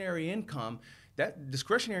discretionary income. That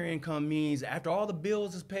discretionary income means after all the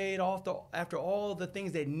bills is paid, after all the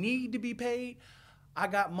things that need to be paid, I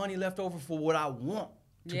got money left over for what I want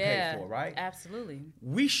to pay for, right? Absolutely.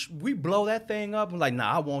 We blow that thing up and like,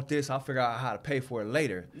 nah, I want this. I'll figure out how to pay for it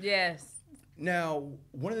later. Yes. Now,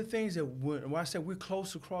 one of the things that when I said we're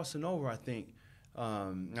close to crossing over, I think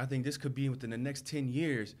this could be within the next 10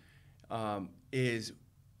 years, is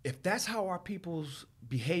if that's how our people's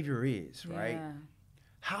behavior is, right?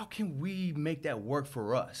 How can we make that work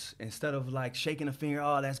for us instead of like shaking a finger,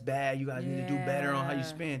 oh, that's bad, you guys need to do better on how you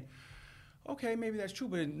spend. Okay, maybe that's true,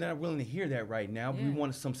 but they're not willing to hear that right now. We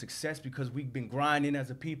want some success because we've been grinding as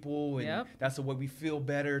a people, and that's the way we feel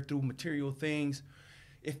better through material things.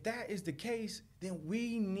 If that is the case, then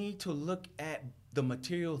we need to look at the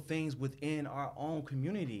material things within our own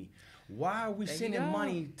community. Why are we sending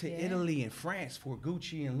money to Italy and France for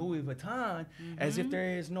Gucci and Louis Vuitton as if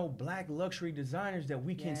there is no black luxury designers that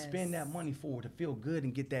we can spend that money for to feel good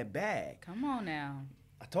and get that bag? Come on now.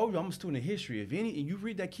 I told you I'm a student of history. If you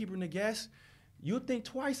read that Keeper and the Guest, you'll think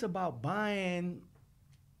twice about buying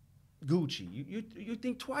Gucci. You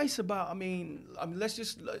think twice about. I mean, let's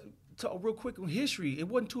just talk real quick on history. It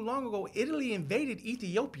wasn't too long ago. Italy invaded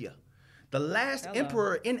Ethiopia. The last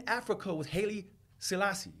emperor in Africa was Haile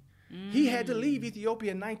Selassie. He had to leave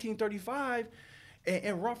Ethiopia in 1935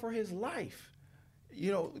 and run for his life.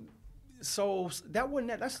 You know, so that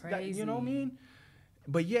wasn't that's crazy. That, you know what I mean?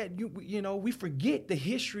 But yet, you know, we forget the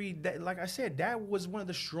history that, like I said, that was one of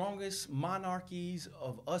the strongest monarchies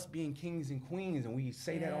of us being kings and queens, and we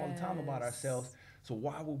say that all the time about ourselves. So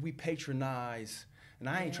why would we patronize? And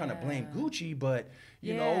I ain't trying to blame Gucci, but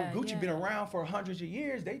you know, Gucci been around for hundreds of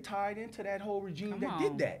years. They tied into that whole regime that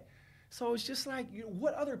did that. So it's just like, you know,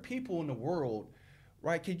 what other people in the world,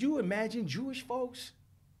 right? Could you imagine Jewish folks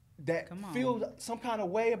that feel some kind of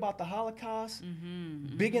way about the Holocaust,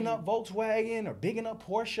 bigging up Volkswagen or bigging up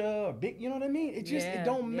Porsche or you know what I mean? It just it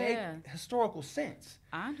don't make historical sense.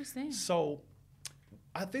 I understand. So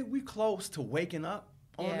I think we close to waking up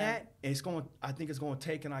on that. I think it's going to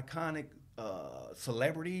take an iconic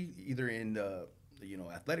celebrity, either in the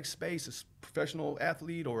athletic space, a professional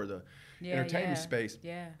athlete, or the entertainment space,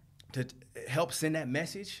 to help send that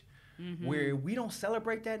message. Where we don't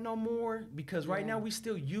celebrate that no more, because right now we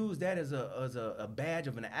still use that as a badge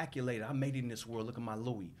of an accolade. I made it in this world. Look at my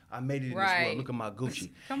Louis. I made it in this world. Look at my Gucci.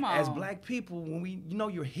 Come on. As black people, when we know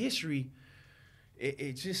your history,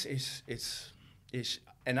 it's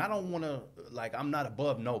and I don't want to, like, I'm not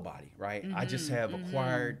above nobody, right? I just have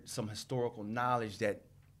acquired some historical knowledge that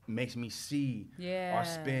makes me see our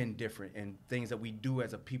spin different and things that we do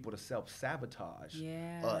as a people to self-sabotage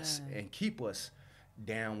us and keep us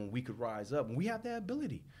down when we could rise up. When we have that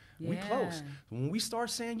ability, we close. When we start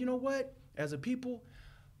saying, you know what, as a people,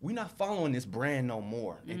 we're not following this brand no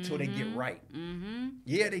more until they get right.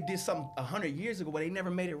 Yeah, they did something 100 years ago, but they never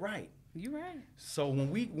made it right. You're right. So when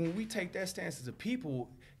we take that stance as a people,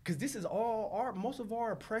 because this is all most of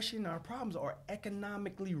our oppression, our problems are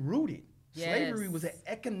economically rooted. Slavery was an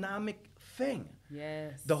economic thing.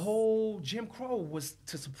 The whole Jim Crow was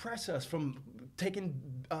to suppress us from taking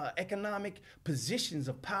economic positions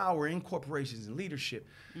of power in corporations and leadership.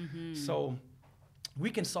 So we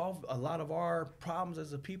can solve a lot of our problems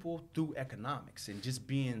as a people through economics and just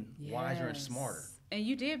being wiser and smarter. And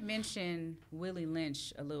you did mention Willie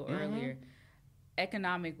Lynch a little earlier,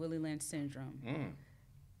 economic Willie Lynch syndrome.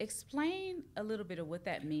 Explain a little bit of what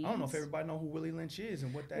that means. I don't know if everybody know who Willie Lynch is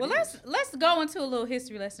and what that is. Well, let's go into a little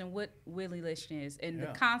history lesson what Willie Lynch is and the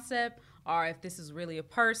concept, or if this is really a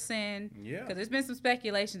person. Because there's been some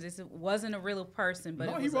speculations it wasn't a real person,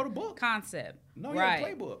 but he wrote a book. Concept. No, he had a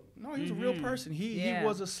playbook. No, he was a real person. He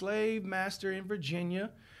was a slave master in Virginia,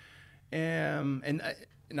 and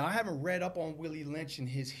I haven't read up on Willie Lynch and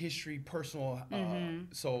his history, personal.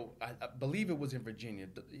 So I believe it was in Virginia.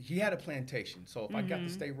 He had a plantation. So if I got the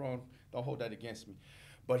state wrong, don't hold that against me.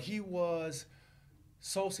 But he was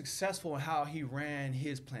so successful in how he ran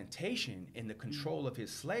his plantation in the control of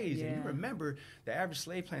his slaves. And you remember the average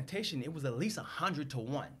slave plantation, it was at least 100 to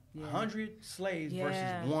 1. 100 slaves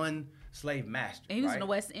versus one slave master. And he was in the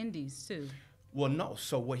West Indies too. Well, no.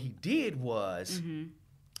 So what he did was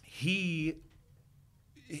he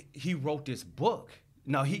wrote this book.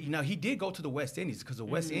 Now he did go to the West Indies, because the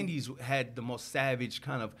West Indies had the most savage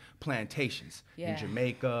kind of plantations in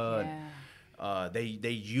Jamaica. They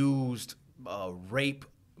used rape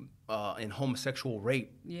and homosexual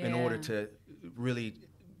rape in order to really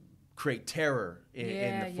create terror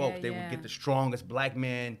in the folk. They would get the strongest black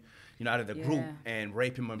man, out of the group and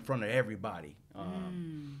rape him in front of everybody.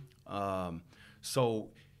 So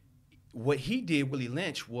what he did, Willie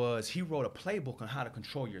Lynch, was he wrote a playbook on how to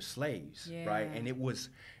control your slaves, right? And it was,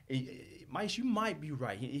 Mice, you might be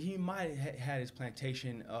right. He might have had his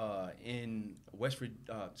plantation in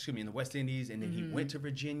the West Indies, and then he went to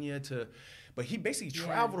Virginia but he basically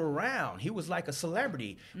traveled around. He was like a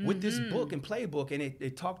celebrity with this book and playbook, and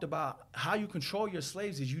it talked about how you control your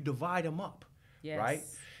slaves is you divide them up, right?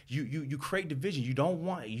 You create division. You don't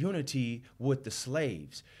want unity with the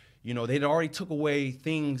slaves. They'd already took away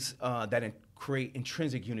things that create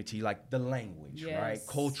intrinsic unity, like the language, right?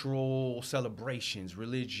 Cultural celebrations,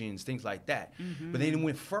 religions, things like that. But then it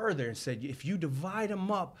went further and said, if you divide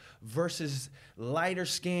them up versus lighter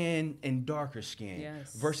skin and darker skin,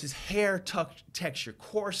 versus hair texture,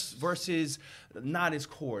 coarse versus not as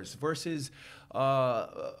coarse, versus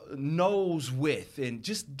nose width, and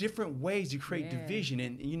just different ways you create division.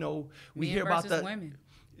 And, we hear about the... women.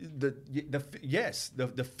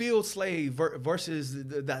 The field slave versus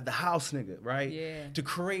the house nigga, right? To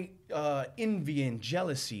create envy and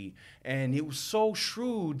jealousy. And it was so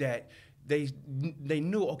shrewd that they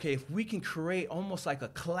knew, okay, if we can create almost like a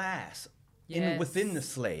class within the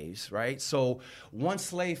slaves, right? So one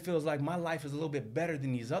slave feels like my life is a little bit better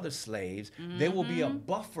than these other slaves. There will be a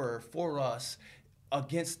buffer for us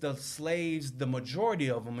against the slaves, the majority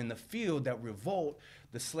of them in the field that revolt.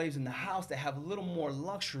 The slaves in the house that have a little more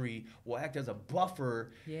luxury will act as a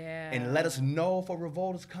buffer and let us know if a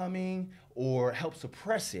revolt is coming or help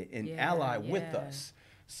suppress it and ally with us.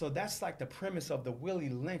 So that's like the premise of the Willie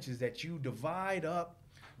Lynch, is that you divide up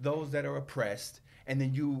those that are oppressed, and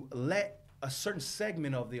then you let a certain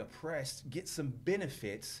segment of the oppressed get some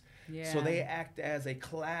benefits, so they act as a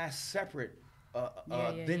class separate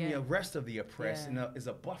than the rest of the oppressed and is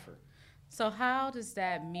a buffer. So how does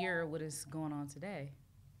that mirror what is going on today?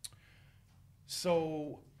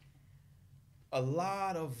 So a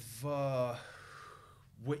lot of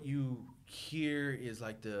what you hear is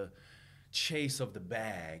like the chase of the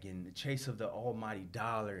bag and the chase of the almighty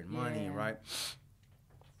dollar and money, right?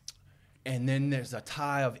 And then there's a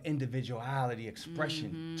tie of individuality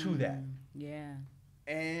expression to that. Yeah.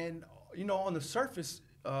 And, you know, on the surface,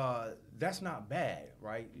 that's not bad,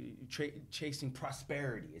 right? Chasing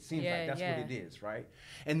prosperity. It seems like that's what it is, right?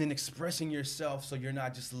 And then expressing yourself so you're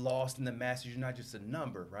not just lost in the masses, you're not just a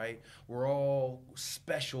number, right? We're all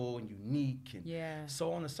special and unique. And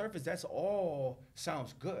so on the surface, that's all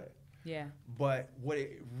sounds good. Yeah. But what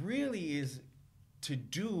it really is to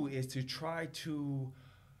do is to try to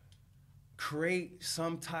create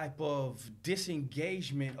some type of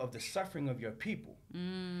disengagement of the suffering of your people.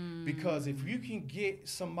 Because if you can get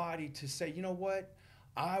somebody to say, you know what,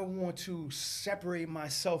 I want to separate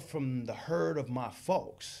myself from the herd of my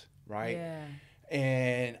folks, right?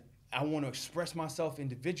 And I want to express myself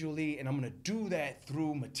individually, and I'm going to do that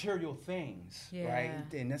through material things, right?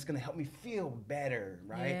 And that's going to help me feel better,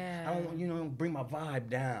 right? I don't want, you know, bring my vibe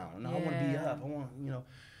down. I want to be up. I want, you know.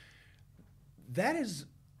 That is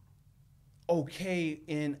okay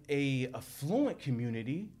in a affluent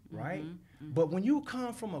community, right? But when you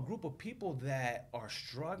come from a group of people that are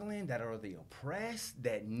struggling, that are the oppressed,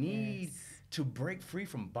 that need to break free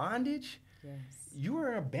from bondage, you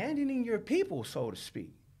are abandoning your people, so to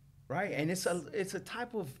speak, right? And it's a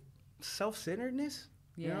type of self-centeredness,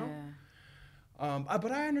 you know?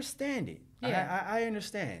 But I understand it. I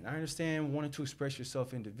understand. I understand wanting to express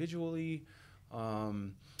yourself individually,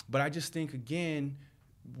 but I just think, again,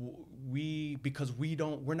 because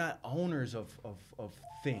we're not owners of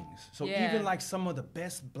things. So even like some of the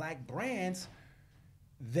best black brands,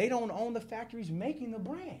 they don't own the factories making the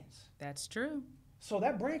brands. That's true. So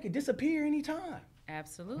that brand could disappear anytime.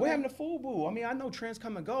 Absolutely. What happened to FUBU? I mean, I know trends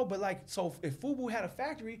come and go, but like, so if FUBU had a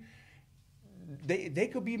factory, they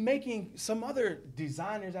could be making some other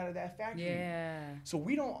designers out of that factory. So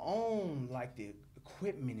we don't own like the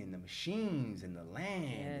equipment and the machines and the land.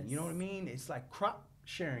 And, you know what I mean? It's like crop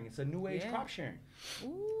sharing. It's a new age crop sharing.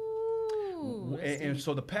 Ooh. And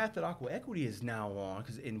so the path that Aqua Equity is now on,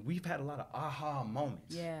 and we've had a lot of aha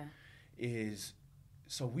moments. Is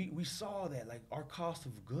so we saw that like our cost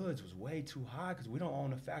of goods was way too high because we don't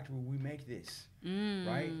own a factory where we make this,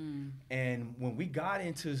 right? And when we got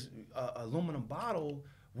into aluminum bottle,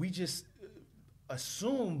 we just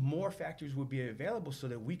assumed more factories would be available so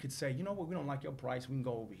that we could say, you know what, we don't like your price, we can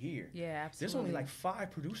go over here. Absolutely. There's only like 5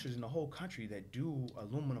 producers in the whole country that do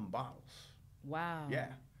aluminum bottles. Wow.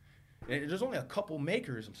 And there's only a couple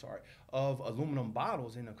makers, of aluminum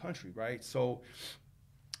bottles in the country, right? So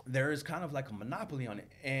there is kind of like a monopoly on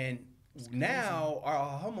it. And now our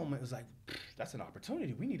aha moment is like, that's an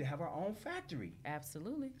opportunity. We need to have our own factory.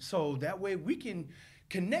 Absolutely. So that way we can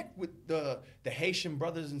connect with the Haitian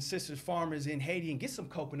brothers and sisters, farmers in Haiti, and get some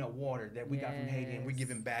coconut water that we got from Haiti, and we're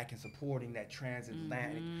giving back and supporting that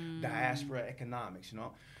transatlantic diaspora economics, you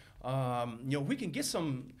know. We can get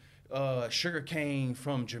some sugar cane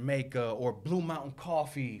from Jamaica or Blue Mountain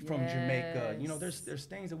coffee from Jamaica. You know, there's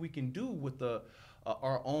things that we can do with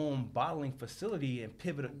our own bottling facility and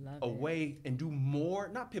pivot away and do more,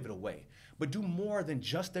 not pivot away, but do more than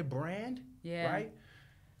just a brand, right?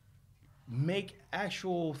 Make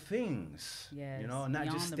actual things, you know, not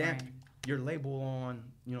beyond just stamp your label on,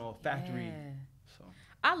 you know, a factory. So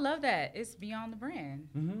I love that. It's beyond the brand.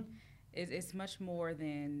 It's much more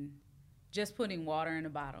than just putting water in a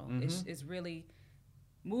bottle. It's really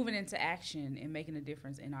moving into action and making a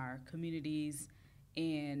difference in our communities,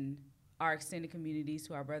 in our extended communities,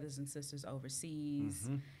 to our brothers and sisters overseas,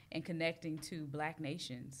 and connecting to Black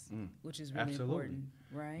nations, which is really important,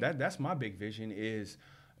 right? That's my big vision is,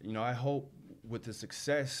 you know, I hope with the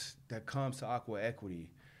success that comes to Aqua Equity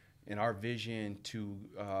and our vision to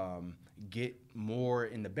get more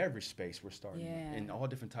in the beverage space, we're starting in all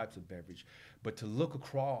different types of beverage, but to look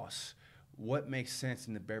across what makes sense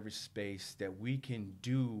in the beverage space that we can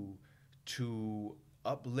do to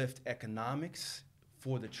uplift economics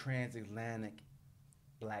for the transatlantic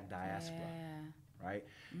Black diaspora, right?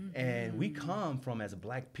 And we come from, as a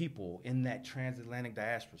Black people, in that transatlantic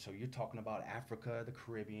diaspora. So you're talking about Africa, the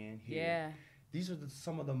Caribbean here. Yeah. These are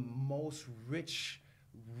some of the most rich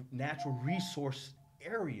natural resource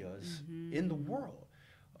areas in the world.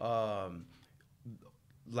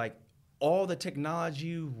 Like all the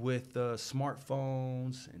technology with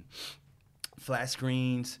smartphones and flat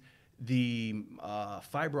screens, the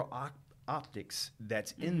fiber optics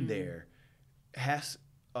that's in there has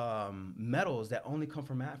metals that only come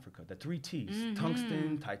from Africa. The 3 T's,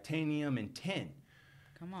 tungsten, titanium, and tin.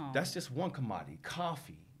 Come on. That's just one commodity.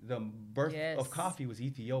 Coffee. The birth of coffee was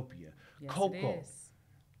Ethiopia. Yes, Cocoa. it is.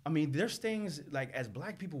 I mean, there's things like, as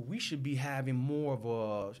Black people, we should be having more of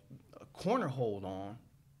a corner hold on,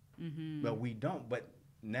 but we don't. But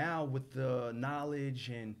now with the knowledge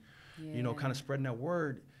and, you know, kind of spreading that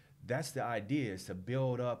word, that's the idea, is to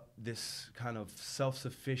build up this kind of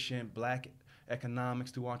self-sufficient Black economics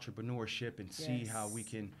through entrepreneurship and see how we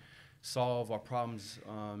can solve our problems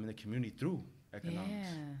in the community through economics.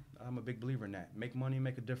 Yeah. I'm a big believer in that. Make money,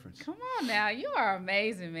 make a difference. Come on now. You are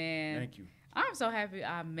amazing, man. Thank you. I'm so happy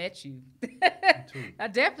I met you. Me too. I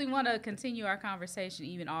definitely want to continue our conversation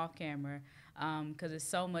even off camera, because there's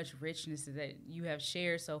so much richness that you have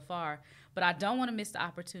shared so far. But I don't want to miss the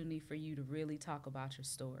opportunity for you to really talk about your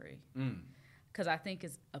story, because I think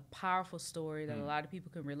it's a powerful story that a lot of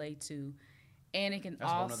people can relate to. And it can That's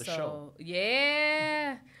also, one other show.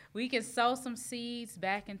 We can sow some seeds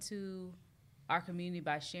back into our community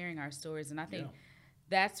by sharing our stories. And I think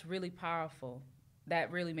that's really powerful. That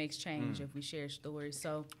really makes change if we share stories.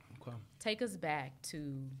 So take us back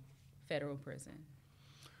to federal prison.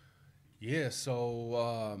 Yeah,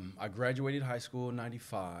 so I graduated high school in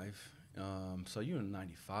 95. So, you know,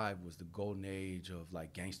 95 was the golden age of,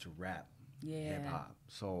 like, gangster rap, hip-hop.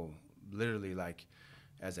 So literally, like,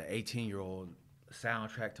 as an 18-year-old, the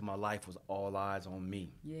soundtrack to my life was All Eyes on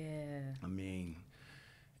Me. Yeah. I mean,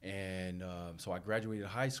 and so I graduated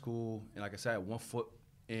high school, and like I said, 1 foot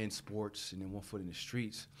in sports and then 1 foot in the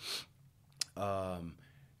streets.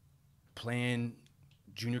 Playing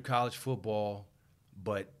junior college football,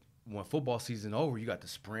 but when football season over, you got the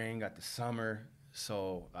spring, got the summer,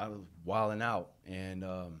 so I was wilding out. And,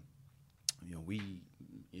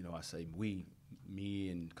 you know, I say we, me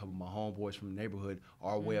and a couple of my homeboys from the neighborhood,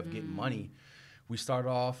 our way of getting money. We started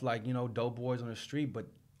off like, you know, dope boys on the street, but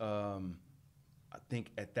I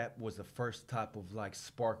think that was the first type of like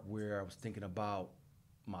spark where I was thinking about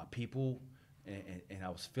my people, and I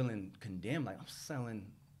was feeling condemned, like I'm selling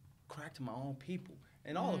crack to my own people.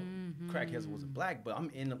 And all of crackheads wasn't Black, but I'm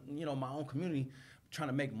in, you know, my own community trying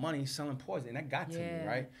to make money selling poison, and that got to me,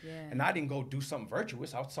 right? Yeah. And I didn't go do something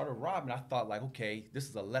virtuous. I started robbing. I thought, like, okay, this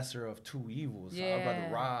is a lesser of two evils. Yeah. I'd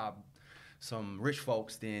rather rob some rich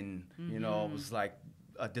folks than, you know, it was like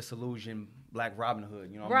a disillusioned Black Robin Hood.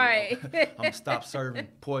 You know, Right. I'm gonna stop serving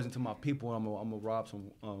poison to my people, and I'm gonna rob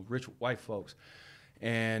some rich white folks.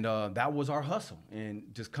 And that was our hustle.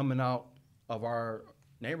 And just coming out of our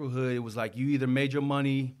neighborhood, it was like you either made your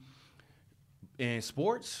money in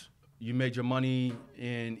sports, you made your money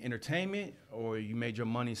in entertainment, or you made your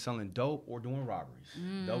money selling dope or doing robberies.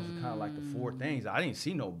 Those were kind of like the four things. I didn't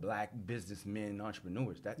see no Black businessmen,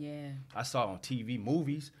 entrepreneurs. I saw it on TV,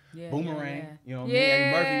 movies, Boomerang, you know, me,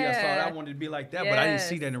 Eddie Murphy. I saw that. I wanted to be like that, but I didn't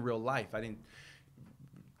see that in real life. I didn't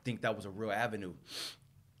think that was a real avenue.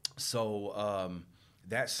 So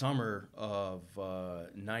that summer of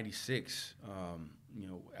 '96, you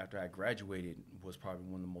know, after I graduated, was probably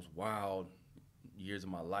one of the most wild years of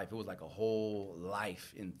my life. It was like a whole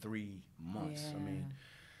life in 3 months. I mean,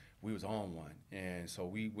 we was on one. And so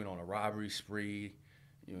we went on a robbery spree,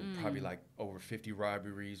 you know, probably like over 50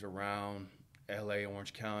 robberies around LA,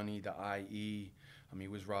 Orange County, the IE. I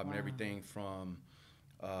mean, we was robbing everything from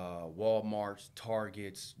Walmarts,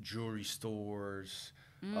 Targets, jewelry stores,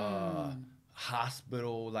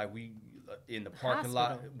 hospital, like we in the parking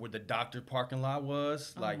lot where the doctor parking lot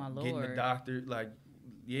was, like getting the doctor, like,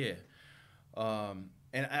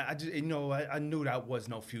 and I just, you know, I knew that was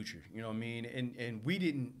no future, you know what I mean? And we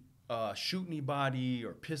didn't shoot anybody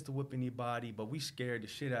or pistol whip anybody, but we scared the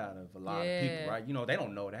shit out of a lot of people, right? You know, they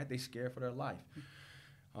don't know that. They scared for their life.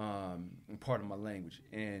 And part of my language.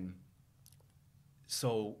 And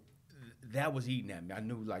so that was eating at me. I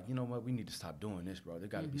knew, like, you know what? We need to stop doing this, bro. There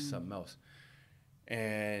got to be something else.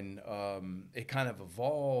 And it kind of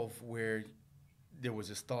evolved where there was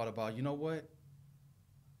this thought about, you know what?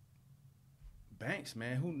 banks,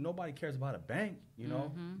 man. Nobody cares about a bank, you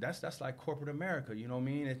know. That's like corporate America, you know what I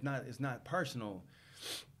mean? It's not personal.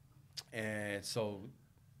 And so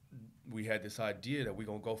we had this idea that we're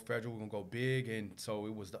gonna go federal, we're gonna go big, and so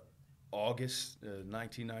it was the August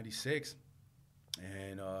 1996,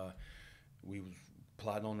 and we was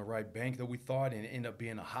plotting on the right bank that we thought, and it ended up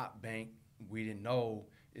being a hot bank. We didn't know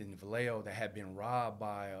in Vallejo that had been robbed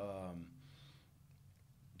by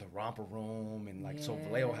the romper room, and like so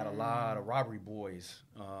Vallejo had a lot of robbery boys,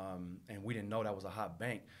 and we didn't know that was a hot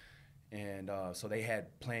bank. And so they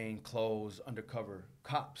had plain clothes undercover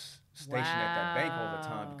cops stationed at that bank all the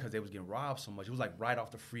time because they was getting robbed so much. It was like right off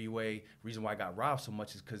the freeway. Reason why I got robbed so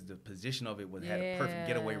much is because the position of it had a perfect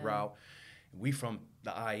getaway route. We from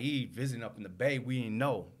the IE visiting up in the Bay, we didn't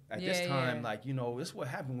know. At this time, like, you know, this is what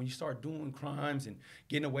happened when you start doing crimes and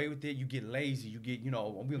getting away with it. You get lazy. You get, you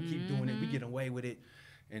know, we'll keep doing it. We get away with it.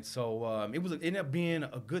 And so it ended up being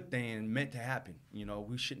a good thing and meant to happen. You know,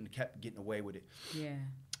 we shouldn't have kept getting away with it. Yeah.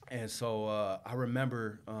 And so I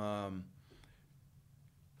remember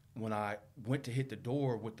when I went to hit the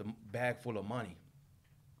door with the bag full of money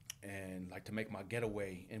and like to make my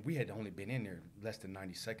getaway, and we had only been in there less than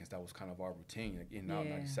 90 seconds. That was kind of our routine, like in and out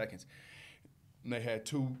 90 seconds. And they had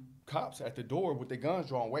two cops at the door with their guns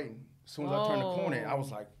drawn waiting. As soon as I turned the corner, I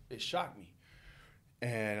was like, it shocked me.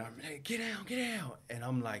 And I'm like, get down. And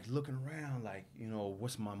I'm like looking around like, you know,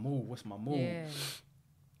 what's my move? Yeah.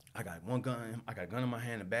 I got one gun. I got a gun in my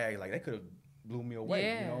hand, a bag. Like, they could have blew me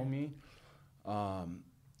away, you know what I mean?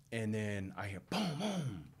 And then I hear boom,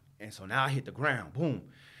 boom. And so now I hit the ground, boom.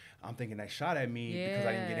 I'm thinking they shot at me because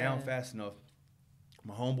I didn't get down fast enough.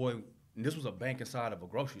 My homeboy, and this was a bank inside of a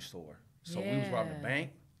grocery store. So we was robbing the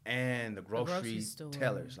bank and the grocery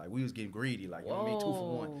tellers. Like, we was getting greedy, like, you know what I mean? 2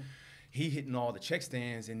 for 1. He hitting all the check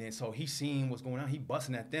stands, and then so he seen what's going on. He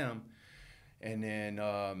busting at them. And then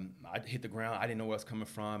I hit the ground. I didn't know where I was coming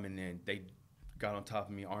from. And then they got on top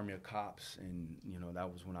of me, army of cops. And, you know,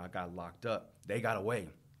 that was when I got locked up. They got away.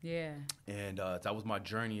 Yeah. And that was my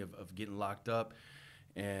journey of getting locked up.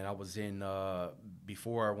 And I was in,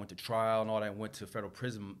 before I went to trial and all that, I went to federal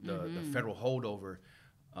prison, the federal holdover,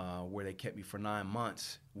 where they kept me for 9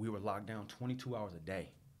 months. We were locked down 22 hours a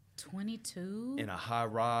day. 22? In a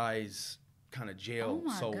high-rise kind of jail. Oh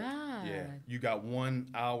my God. Yeah, you got 1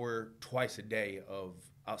 hour twice a day of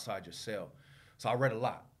outside your cell. So I read a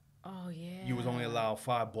lot. Oh yeah. You was only allowed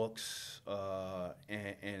 5 books,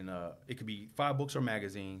 and it could be 5 books or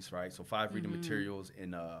magazines, right? So 5 reading materials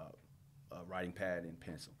and a writing pad and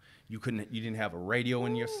pencil. You didn't have a radio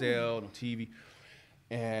in your cell, no TV,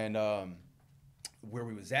 and where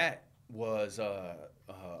we was at was a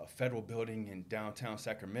federal building in downtown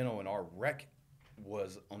Sacramento, and our rec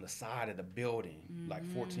was on the side of the building, like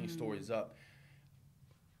 14 stories up,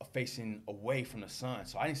 facing away from the sun.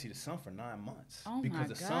 So I didn't see the sun for 9 months because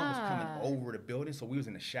the sun was coming over the building. So we was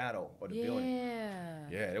in the shadow of the building.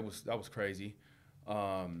 Yeah, that was crazy.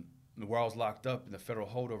 Where I was locked up in the federal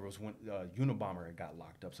holdover was when Unabomber had got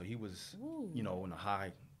locked up. So he was, you know, in a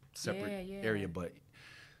high separate area. But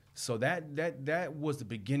so that was the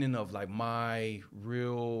beginning of like my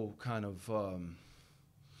real kind of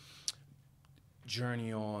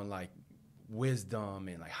journey on like wisdom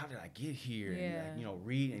and like how did I get here and like, you know,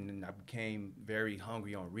 reading. And I became very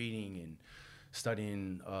hungry on reading and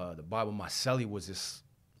studying the Bible. My cellie was this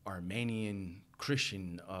Armenian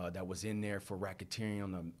Christian that was in there for racketeering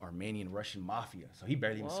on the Armenian Russian mafia. So he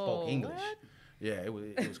barely even spoke English. What? Yeah, it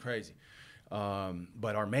was crazy.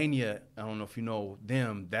 But Armenia, I don't know if you know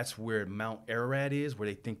them, that's where Mount Ararat is, where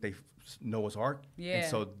they think they Noah's Ark. Yeah. And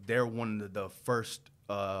so they're one of the first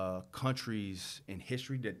countries in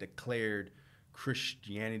history that declared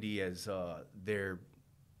Christianity as their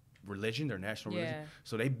religion, their national religion.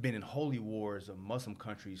 So they've been in holy wars of Muslim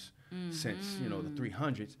countries since, you know, the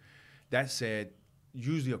 300s. That said,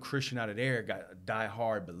 usually a Christian out of there got a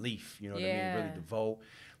die-hard belief, you know what I mean, really devout.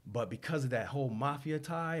 But because of that whole mafia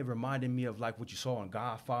tie, it reminded me of like what you saw in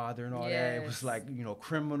Godfather and all that. It was like, you know,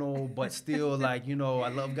 criminal, but still like, you know, I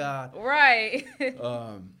love God. Right.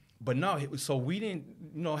 But no, so we didn't,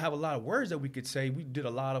 you know, have a lot of words that we could say. We did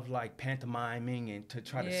a lot of like pantomiming and to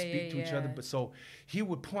try to speak to each other. But so he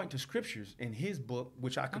would point to scriptures in his book,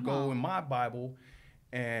 which I could go in my Bible.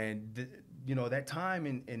 And, you know, that time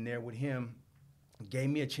in there with him gave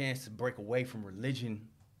me a chance to break away from religion,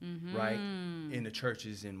 right, in the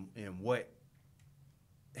churches and what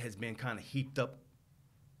has been kind of heaped up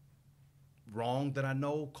wrong that I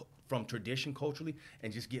know from tradition culturally,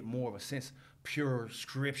 and just get more of a sense pure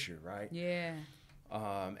scripture, right? Yeah.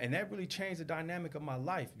 And that really changed the dynamic of my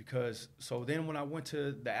life because so then when I went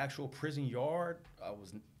to the actual prison yard, I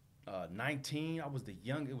was 19. I was the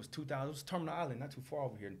young. It was 2000. It was Terminal Island, not too far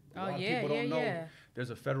over here. A Oh, lot of yeah, people don't know. yeah. There's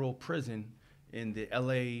a federal prison in the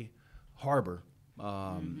L.A. harbor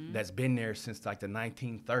that's been there since like the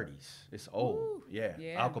 1930s. It's old. Ooh, yeah.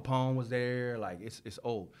 yeah. Al Capone was there. Like it's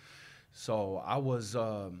old. So I was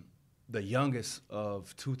the youngest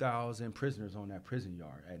of 2,000 prisoners on that prison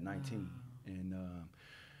yard at 19, and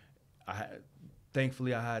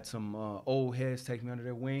thankfully, I had some old heads take me under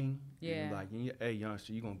their wing. Yeah. And like, hey,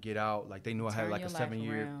 youngster, you're going to get out. Like, they knew I had like a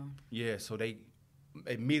 7-year. Yeah, so they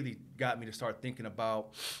immediately got me to start thinking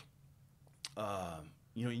about,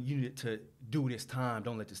 you need to do this time.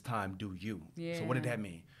 Don't let this time do you. Yeah. So what did that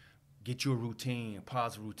mean? Get you a routine, a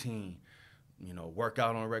positive routine. Work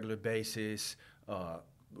out on a regular basis,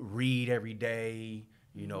 read every day.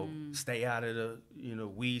 Stay out of the,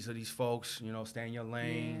 weeds of these folks, stay in your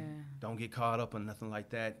lane. Yeah. Don't get caught up on nothing like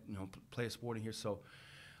that. Play a sport in here. So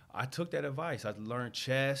I took that advice. I learned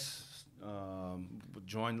chess,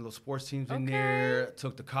 joined the little sports teams in there,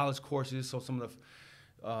 took the college courses. So some of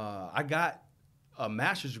the, I got a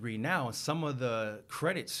master's degree now, and some of the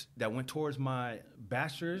credits that went towards my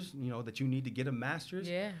bachelor's, that you need to get a master's,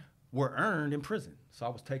 were earned in prison. So I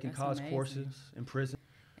was taking college courses in prison.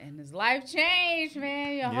 And his life changed,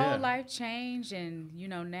 man. Your whole life changed. And,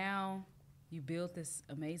 now you built this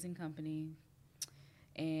amazing company.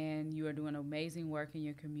 And you are doing amazing work in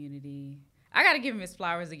your community. I got to give him his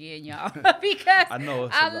flowers again, y'all. Because I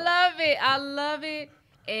love it.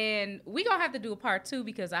 And we're going to have to do a part 2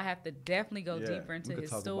 because I have to definitely go deeper into his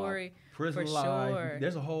story. Prison for life. Sure.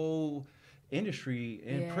 There's a whole industry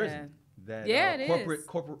in prison that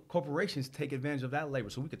corporations take advantage of that labor.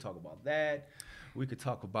 So we could talk about that. We could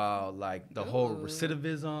talk about like the whole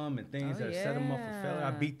recidivism and things that set them up for failure.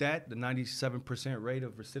 I beat that. The 97% rate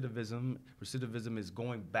of recidivism. Recidivism is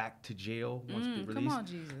going back to jail once you get released. Come on,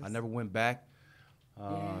 Jesus. I never went back.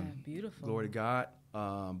 Beautiful. Glory to God.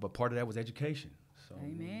 But part of that was education. So,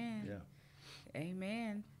 Amen. Yeah.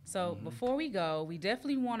 Amen. So before we go, we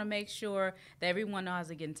definitely want to make sure that everyone knows how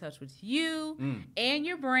to get in touch with you and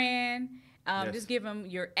your brand. Just give them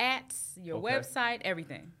your your website,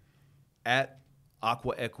 everything. At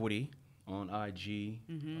Aqua Equity on IG.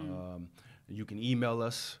 You can email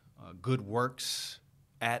us, goodworks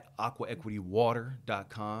at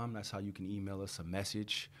aquaequitywater.com. That's how you can email us a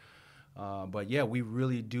message. But yeah, we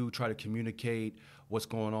really do try to communicate what's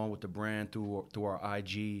going on with the brand through our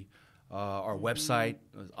IG. Our website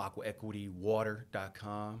is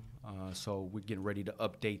aquaequitywater.com. So we're getting ready to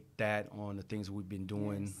update that on the things that we've been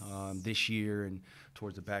doing this year and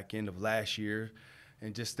towards the back end of last year.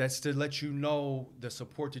 And just that's to let you know the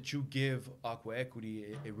support that you give Aqua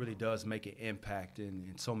Equity, it really does make an impact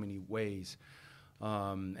in so many ways.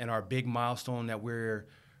 And our big milestone that we're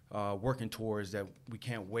working towards that we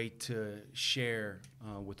can't wait to share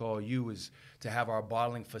with all you is to have our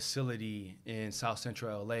bottling facility in South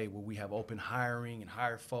Central LA where we have open hiring and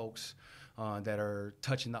hire folks that are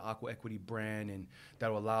touching the Aqua Equity brand, and that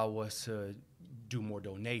will allow us to do more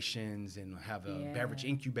donations and have a beverage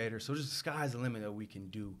incubator. So just the sky's the limit that we can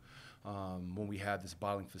do when we have this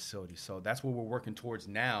bottling facility. So that's what we're working towards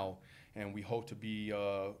now, and we hope to be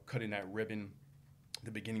cutting that ribbon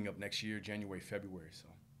the beginning of next year, January, February. So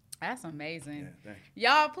that's amazing. Yeah, thanks.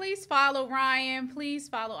 Y'all, please follow Ryan. Please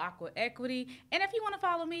follow Aqua Equity. And if you want to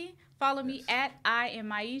follow me at I Am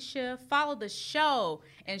Maisha. Follow the show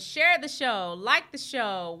and share the show, like the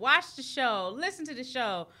show, watch the show, listen to the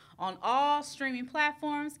show on all streaming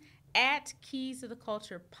platforms at Keys to the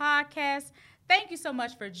Culture Podcast. Thank you so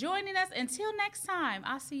much for joining us. Until next time,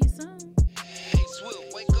 I'll see you soon. Hey,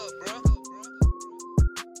 Swift, wake up, bro.